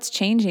think what's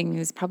changing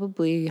is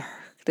probably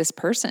this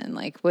person,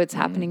 like what's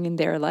happening in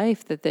their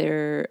life that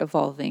they're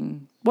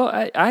evolving. Well,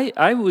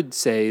 I would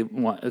say,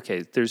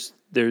 okay,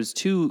 there's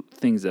two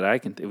things that I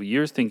can think.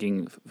 You're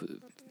thinking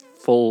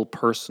full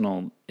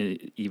personal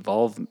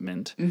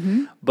evolvement,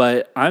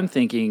 but I'm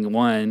thinking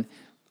one,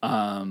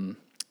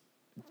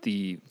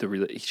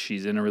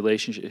 she's in a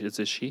relationship. Is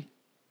it she?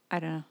 I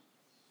don't know.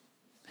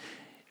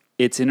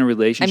 It's in a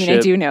relationship. I mean,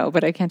 I do know,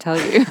 but I can't tell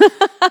you.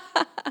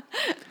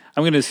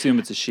 I'm going to assume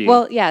it's a she.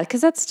 Well, yeah,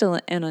 because that's still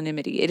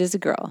anonymity. It is a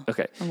girl.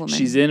 Okay. A woman.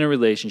 She's in a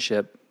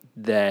relationship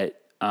that...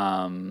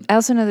 I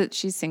also know that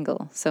she's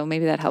single, so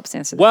maybe that helps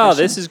answer the question.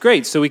 question. This is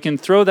great. So we can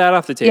throw that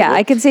off the table. Yeah,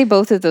 I can say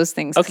both of those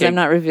things because I'm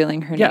not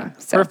revealing her name.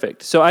 So.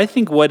 Perfect. So I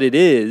think what it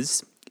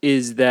is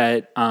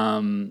that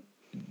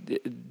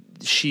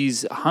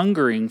she's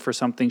hungering for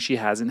something she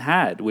hasn't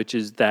had, which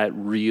is that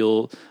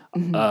real,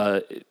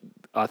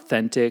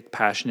 authentic,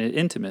 passionate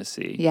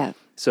intimacy. Yeah.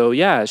 So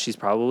yeah, she's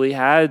probably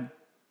had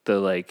the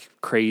like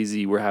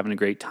crazy, we're having a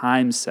great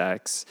time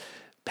sex,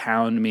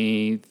 pound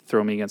me,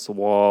 throw me against the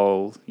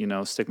wall,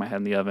 stick my head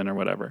in the oven or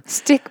whatever.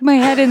 Stick my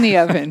head in the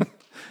oven.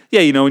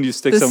 Yeah, when you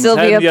stick someone's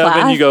head in the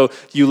oven, you go,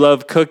 you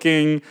love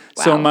cooking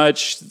so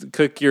much,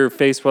 cook your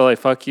face while I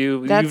fuck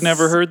you. You've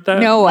never heard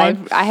that? No, I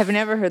have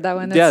never heard that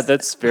one.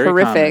 That's very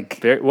horrific.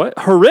 Common. What?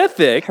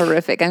 Horrific?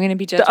 Horrific. I'm going to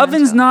be judgmental. The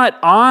oven's not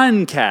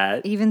on,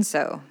 Kat. Even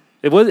so.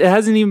 It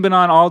hasn't even been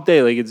on all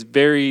day. Like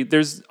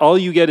all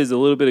you get is a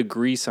little bit of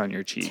grease on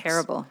your cheeks.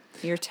 Terrible.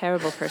 You're a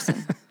terrible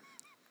person.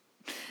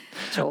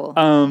 Joel.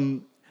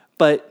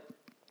 But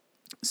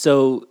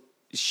so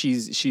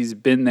she's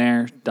been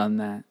there, done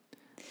that.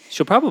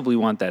 She'll probably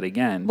want that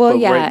again. Well, but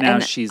yeah, right now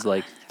she's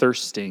like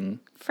thirsting.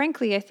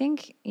 Frankly, I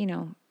think,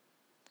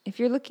 If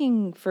you're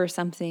looking for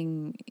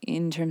something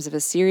in terms of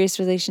a serious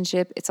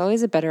relationship, it's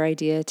always a better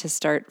idea to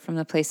start from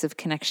the place of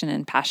connection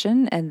and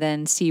passion and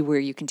then see where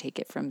you can take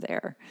it from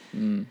there.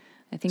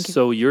 I think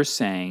So you're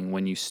saying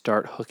when you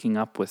start hooking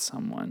up with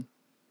someone,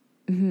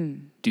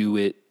 do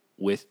it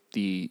with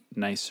the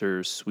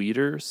nicer,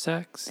 sweeter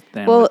sex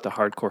than with the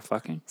hardcore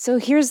fucking? so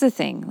here's the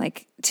thing,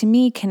 like to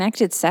me,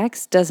 connected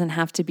sex doesn't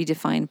have to be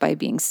defined by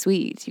being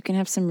sweet. You can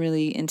have some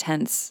really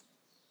intense,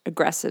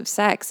 aggressive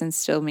sex and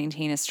still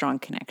maintain a strong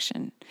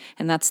connection.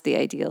 And that's the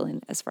ideal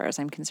as far as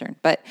I'm concerned.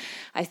 But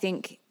I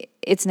think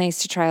it's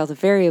nice to try all the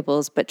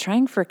variables, but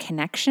trying for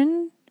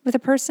connection with a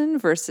person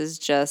versus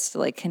just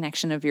like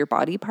connection of your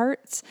body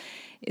parts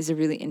is a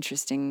really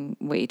interesting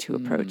way to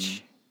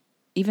approach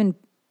even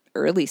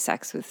early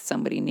sex with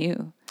somebody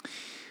new.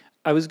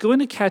 I was going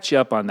to catch you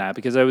up on that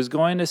because I was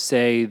going to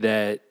say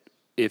that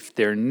if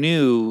they're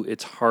new,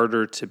 it's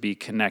harder to be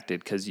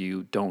connected because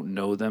you don't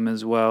know them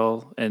as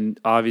well. And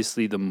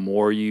obviously, the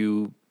more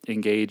you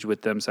engage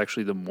with them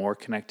sexually, the more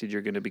connected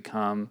you're going to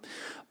become.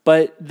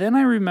 But then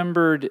I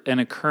remembered an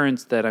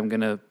occurrence that I'm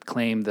going to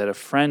claim that a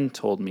friend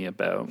told me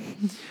about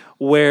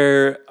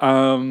where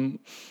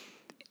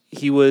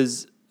he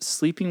was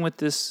sleeping with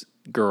this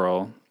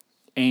girl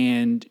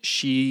and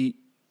he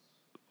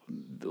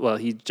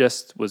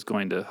just was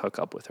going to hook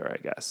up with her, I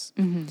guess.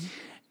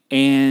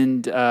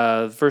 And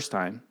first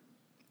time.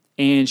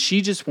 And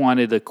she just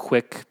wanted a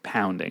quick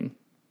pounding.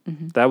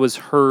 That was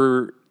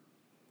her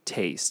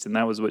taste, and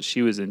that was what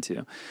she was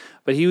into.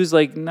 But he was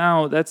like,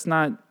 no,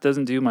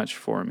 doesn't do much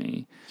for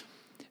me.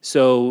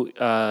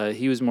 So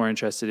he was more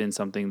interested in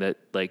something that,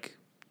 like,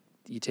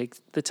 you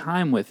take the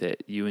time with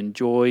it. You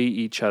enjoy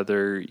each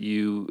other.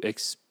 You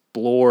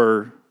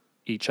explore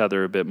each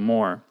other a bit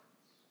more.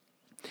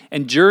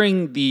 And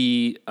during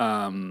the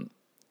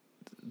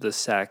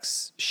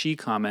sex, she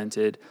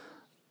commented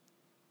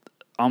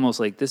almost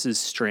like, this is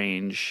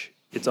strange.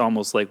 It's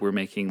almost like we're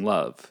making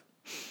love.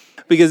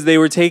 Because they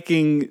were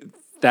taking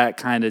that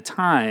kind of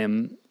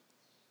time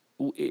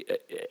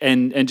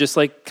and just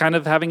like kind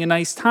of having a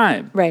nice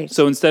time. Right.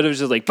 So instead of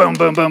just like boom,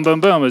 boom, boom, boom,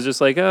 boom, it's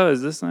just like, oh,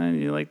 is this nice?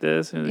 You like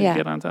this? Yeah.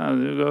 Get on top.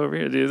 Go over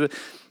here. Do this.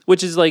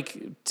 Which is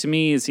like, to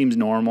me, it seems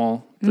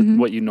normal,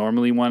 what you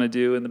normally want to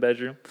do in the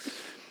bedroom.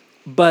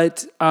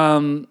 But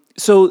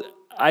so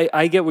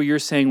I get what you're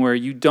saying, where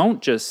you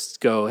don't just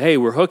go, hey,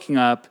 we're hooking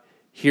up.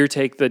 Here,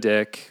 take the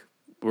dick.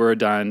 We're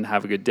done.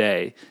 Have a good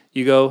day.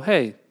 You go,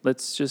 hey,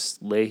 let's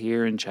just lay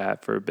here and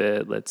chat for a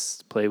bit.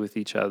 Let's play with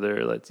each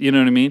other. You know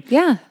what I mean?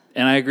 Yeah.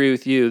 And I agree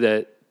with you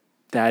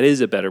that is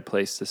a better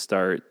place to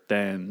start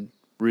than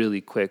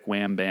really quick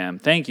wham bam.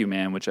 Thank you,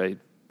 man, which I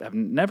have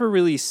never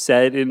really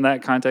said in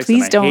that context.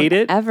 Please and I don't hate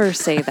it. ever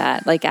say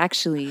that. Like,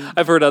 actually,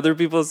 I've heard other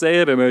people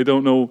say it, and I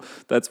don't know.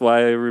 That's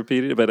why I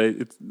repeat it. But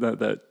it's not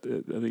that.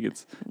 I think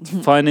it's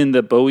fun in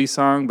the Bowie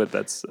song, but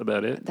that's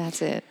about it.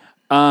 that's it.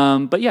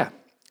 But yeah,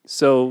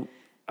 so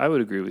I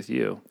would agree with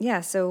you.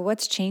 Yeah. So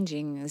what's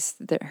changing is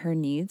her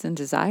needs and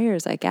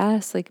desires, I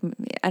guess. Like,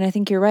 and I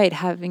think you're right,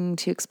 having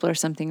to explore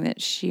something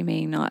that she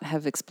may not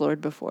have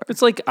explored before.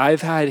 It's like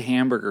I've had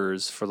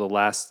hamburgers for the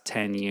last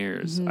 10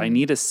 years. I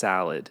need a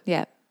salad.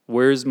 Yeah.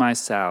 Where's my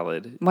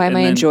salad? Why am And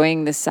I then-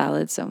 enjoying this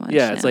salad so much?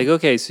 Yeah, it's now? like,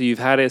 okay, so you've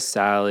had a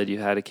salad,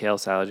 you've had a kale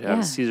salad, you have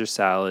Yeah. a Caesar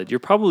salad.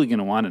 You're probably going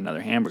to want another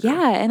hamburger.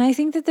 Yeah, and I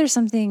think that there's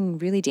something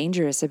really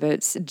dangerous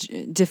about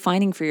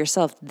defining for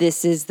yourself,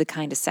 this is the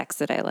kind of sex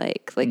that I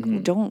like.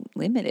 Like, don't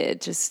limit it.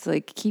 Just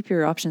like keep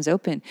your options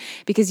open,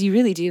 because you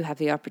really do have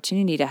the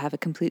opportunity to have a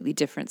completely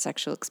different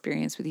sexual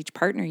experience with each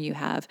partner you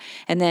have.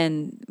 And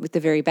then with the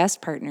very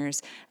best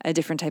partners, a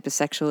different type of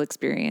sexual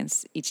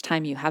experience each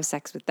time you have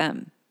sex with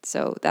them.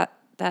 So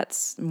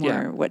that's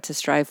more what to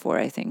strive for,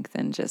 I think,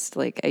 than just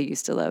like, I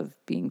used to love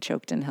being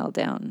choked and held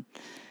down.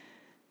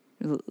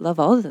 Love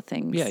all of the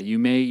things. Yeah, you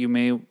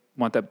may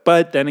want that.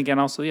 But then again,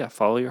 also,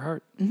 follow your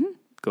heart.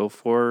 Go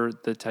for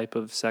the type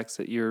of sex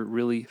that you're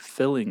really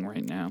filling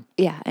right now.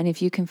 Yeah, and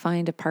if you can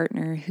find a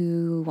partner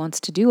who wants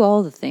to do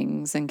all the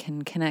things and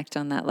can connect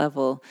on that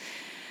level,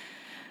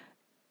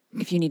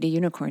 if you need a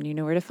unicorn, you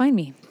know where to find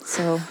me.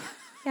 So,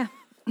 yeah.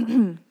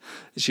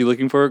 Is she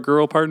looking for a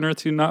girl partner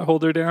to not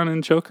hold her down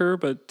and choke her,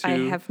 but to... I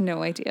have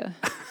no idea.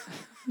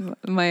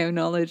 My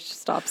knowledge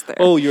stops there.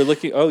 Oh, you're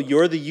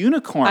the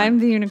unicorn. I'm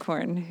the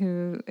unicorn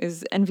who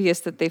is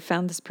envious that they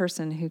found this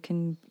person who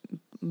can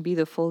be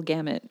the full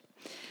gamut.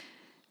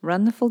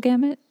 Run the full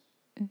gamut?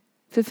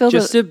 Fulfill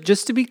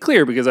just to be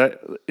clear, because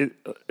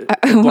it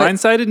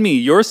blindsided me.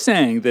 You're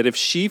saying that if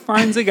she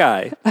finds a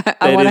guy that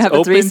is have a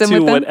open threesome to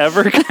with them?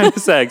 whatever kind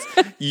of sex,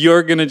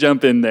 you're gonna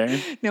jump in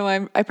there. No,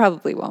 I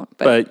probably won't.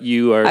 But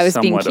you are I was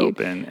being somewhat cute.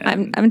 open.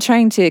 And, I'm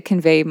trying to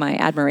convey my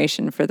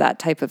admiration for that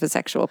type of a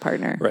sexual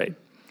partner. right.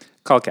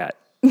 Call Kat.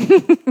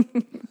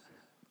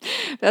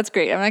 That's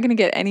great. I'm not going to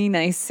get any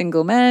nice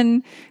single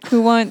men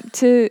who want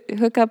to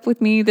hook up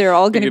with me. They're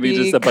all going to be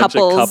just a bunch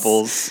of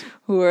couples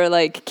who are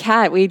like,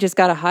 Kat, we just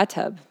got a hot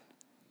tub.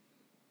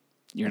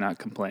 You're not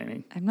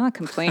complaining. I'm not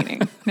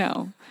complaining.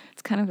 No,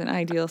 it's kind of an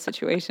ideal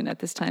situation at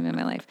this time in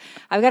my life.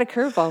 I've got a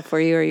curveball for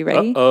you. Are you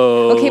ready?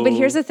 Uh-oh. Okay, but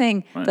here's the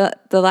thing.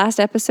 The last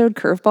episode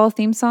curveball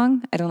theme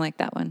song, I don't like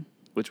that one.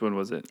 Which one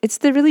was it? It's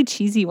the really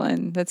cheesy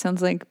one that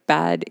sounds like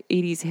bad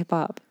 80s hip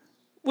hop.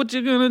 What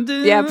you gonna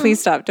do? Yeah,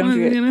 please stop. Don't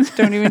do it.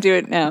 Don't even do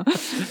it now.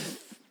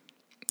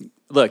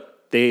 Look,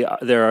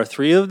 there are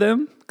 3 of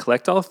them.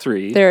 Collect all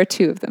 3. There are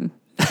 2 of them.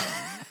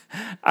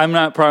 I'm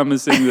not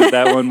promising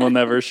that one will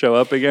never show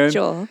up again.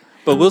 Joel.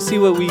 But we'll see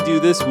what we do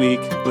this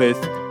week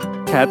with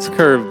Kat's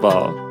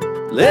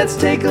Curveball. Let's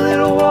take a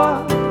little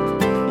walk.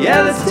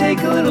 Yeah, let's take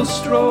a little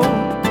stroll.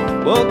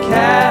 Well,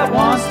 Kat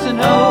wants to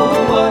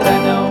know what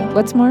I know.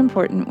 What's more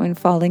important when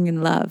falling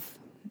in love?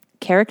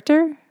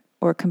 Character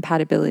or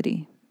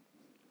compatibility?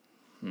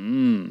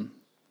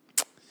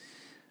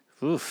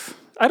 Oof.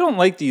 I don't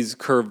like these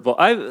curveball.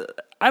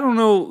 I don't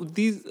know.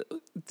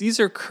 These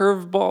are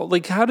curveball.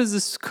 Like, how does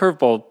this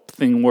curveball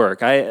thing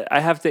work? I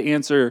have to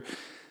answer.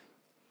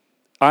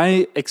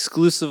 I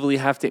exclusively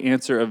have to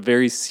answer a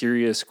very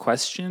serious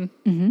question.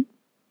 Mm-hmm.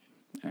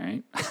 All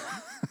right.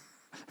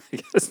 I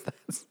guess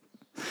that's.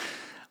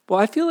 Well,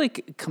 I feel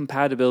like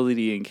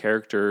compatibility and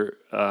character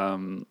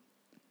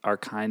are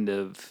kind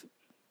of.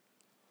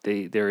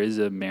 There is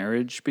a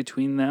marriage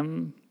between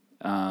them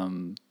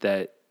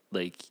that,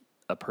 like,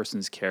 a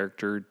person's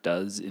character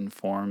does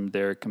inform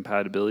their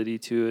compatibility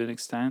to an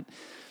extent.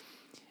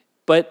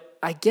 But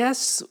I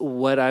guess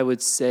what I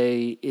would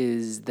say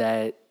is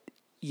that,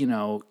 you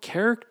know,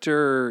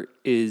 character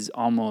is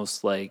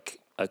almost like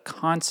a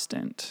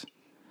constant,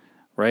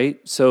 right?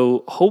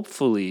 So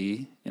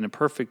hopefully, in a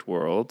perfect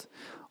world,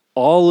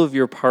 all of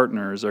your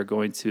partners are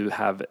going to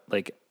have,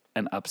 like,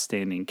 an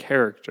upstanding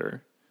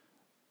character,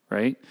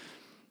 right?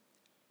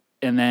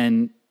 And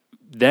then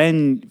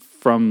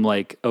from,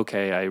 like,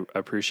 okay, I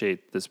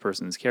appreciate this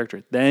person's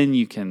character, then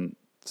you can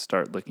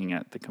start looking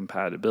at the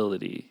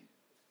compatibility.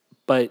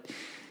 But,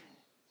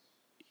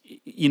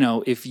 you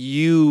know, if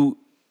you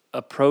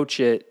approach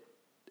it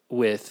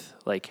with,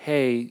 like,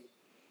 hey,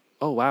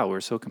 oh, wow,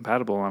 we're so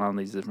compatible on all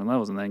these different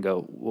levels, and then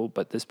go, well,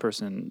 but this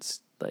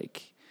person's,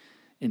 like,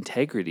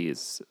 integrity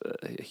is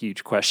a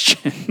huge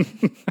question.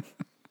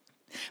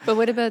 But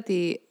what about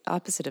the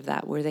opposite of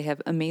that, where they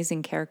have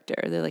amazing character?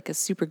 They're like a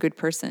super good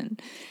person,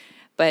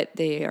 but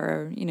they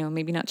are, you know,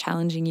 maybe not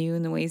challenging you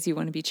in the ways you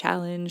want to be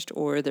challenged,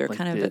 or they're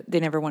like they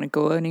never want to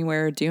go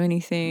anywhere or do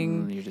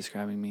anything. You're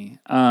describing me.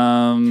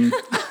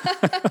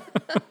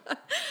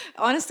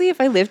 Honestly, if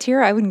I lived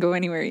here, I wouldn't go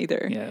anywhere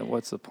either. Yeah,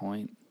 what's the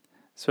point?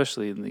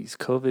 Especially in these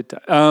COVID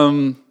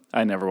times.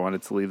 I never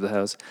wanted to leave the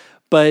house.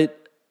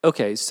 But,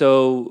 okay,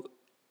 so,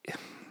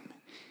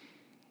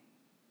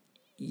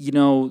 you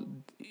know,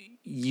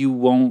 you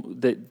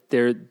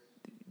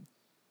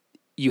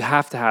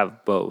have to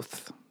have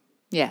both.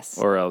 Yes.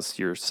 Or else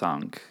you're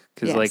sunk.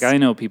 Because, yes. like, I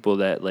know people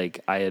that, like,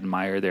 I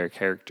admire their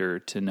character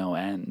to no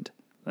end.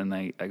 And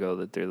I go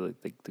that they're,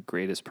 like the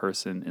greatest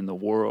person in the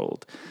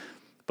world.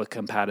 But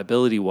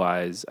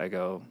compatibility-wise, I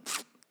go,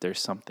 there's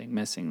something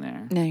missing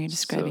there. Now you're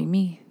describing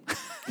me.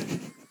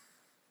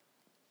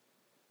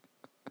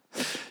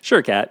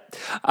 Sure, Kat.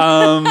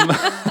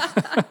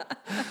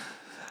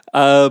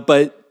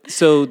 But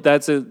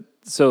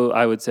so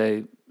I would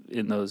say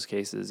in those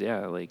cases,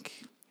 yeah,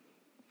 like,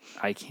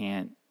 I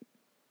can't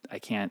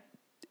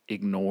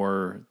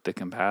ignore the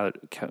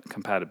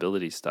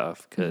compatibility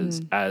stuff,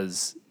 because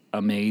as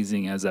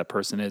amazing as that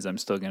person is, I'm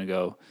still going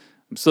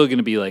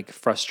to be, like,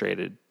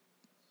 frustrated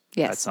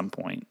at some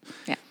point.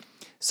 Yeah.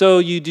 So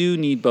you do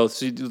need both.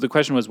 So the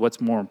question was,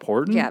 what's more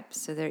important? Yep.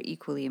 So they're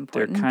equally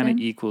important. They're kind of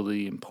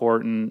equally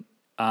important.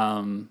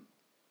 And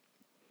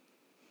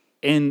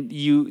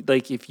you,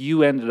 like, if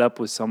you ended up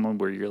with someone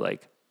where you're,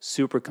 like,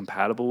 super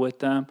compatible with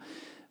them,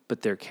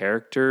 but their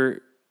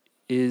character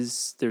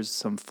there's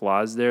some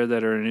flaws there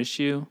that are an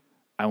issue,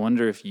 I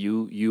wonder if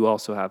you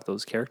also have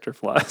those character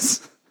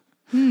flaws.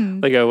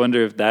 Like, I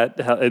wonder if that,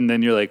 and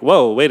then you're like,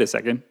 whoa, wait a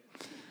second.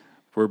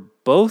 We're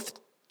both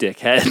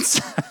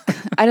dickheads.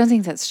 I don't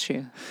think that's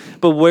true.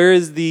 But where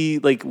is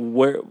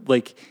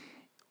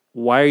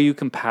why are you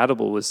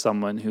compatible with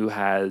someone who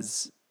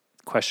has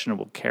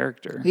questionable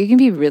character? You can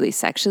be really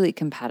sexually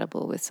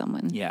compatible with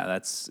someone. Yeah,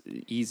 that's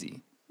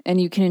easy. And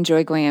you can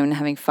enjoy going out and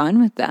having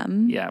fun with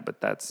them. Yeah,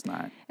 but that's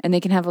not. And they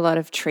can have a lot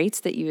of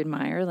traits that you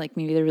admire, like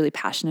maybe they're really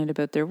passionate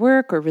about their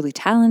work or really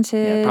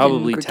talented. Yeah,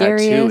 probably and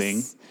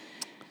tattooing.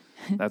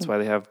 That's why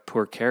they have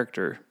poor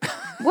character.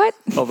 What?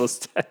 All those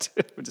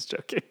tattoos. I'm just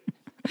joking.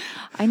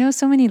 I know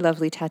so many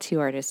lovely tattoo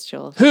artists,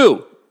 Joel.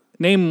 Who?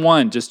 Name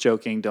one. Just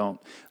joking. Don't.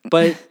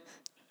 But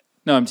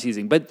no, I'm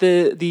teasing. But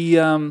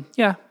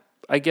yeah,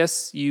 I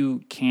guess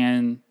you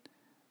can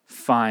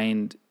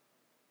find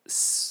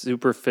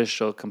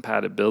superficial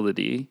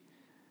compatibility,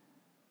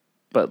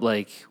 but,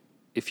 like,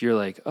 if you're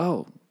like,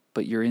 oh,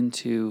 but you're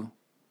into,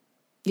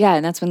 yeah,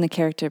 and that's when the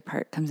character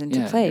part comes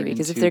into play,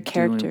 because if their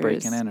character break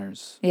is and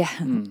enters,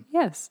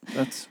 yes,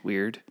 that's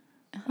weird.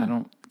 I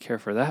don't care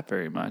for that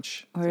very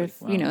much. Or It's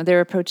if, like, well, their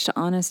approach to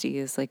honesty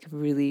is like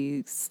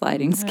really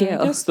sliding I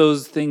scale. guess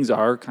those things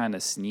are kind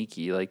of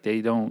sneaky. Like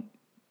they don't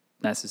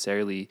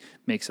necessarily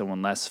make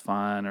someone less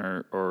fun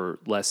or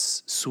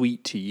less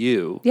sweet to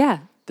you. Yeah.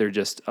 They're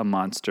just a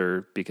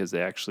monster because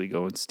they actually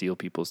go and steal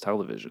people's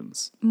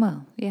televisions.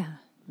 Well, yeah.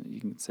 You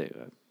can say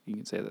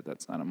that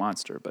that's not a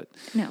monster, but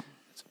No.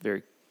 it's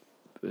very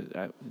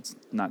it's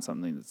not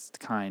something that's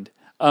kind.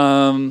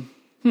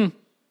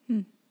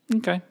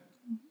 Okay.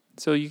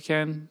 So you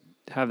can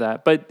have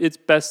that, but it's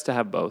best to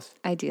have both.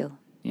 Ideal.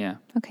 Yeah.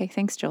 Okay.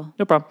 Thanks, Joel.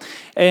 No problem.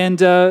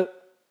 And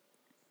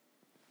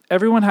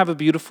everyone have a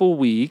beautiful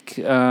week.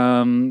 We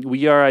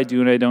are I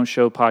Do and I Don't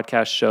Show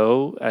podcast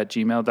show at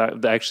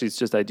gmail. Actually, it's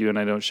just I Do and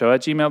I Don't Show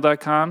at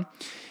gmail.com.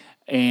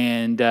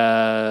 And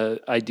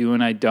I Do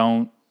and I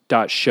Don't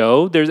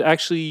 .show. There's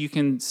actually, you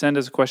can send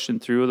us a question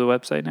through the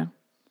website now.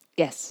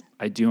 Yes.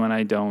 I Do and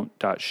I Don't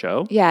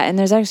 .show. Yeah, and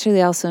there's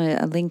actually also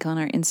a link on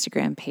our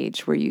Instagram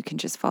page where you can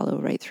just follow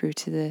right through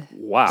to the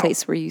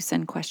place where you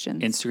send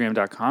questions.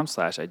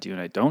 Instagram.com/I Do and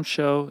I Don't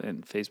Show,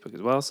 and Facebook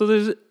as well. So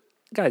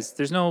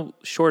there's no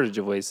shortage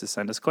of ways to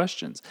send us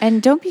questions.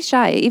 And don't be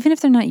shy. Even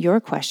if they're not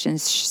your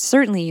questions,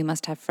 certainly you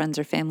must have friends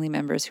or family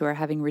members who are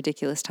having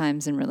ridiculous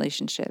times in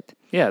relationship.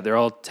 Yeah, they're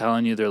all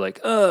telling you, they're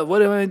like, what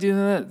do I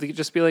do? They could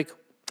just be like,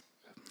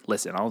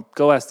 listen, I'll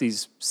go ask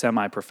these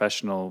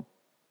semi-professional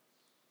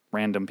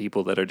random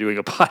people that are doing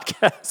a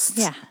podcast.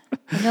 Yeah,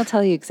 and they'll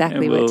tell you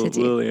exactly what to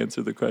do. We'll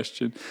answer the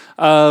question.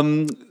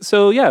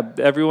 So yeah,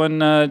 everyone,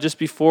 just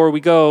before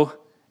we go,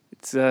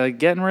 it's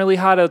getting really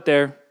hot out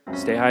there.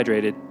 Stay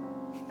hydrated.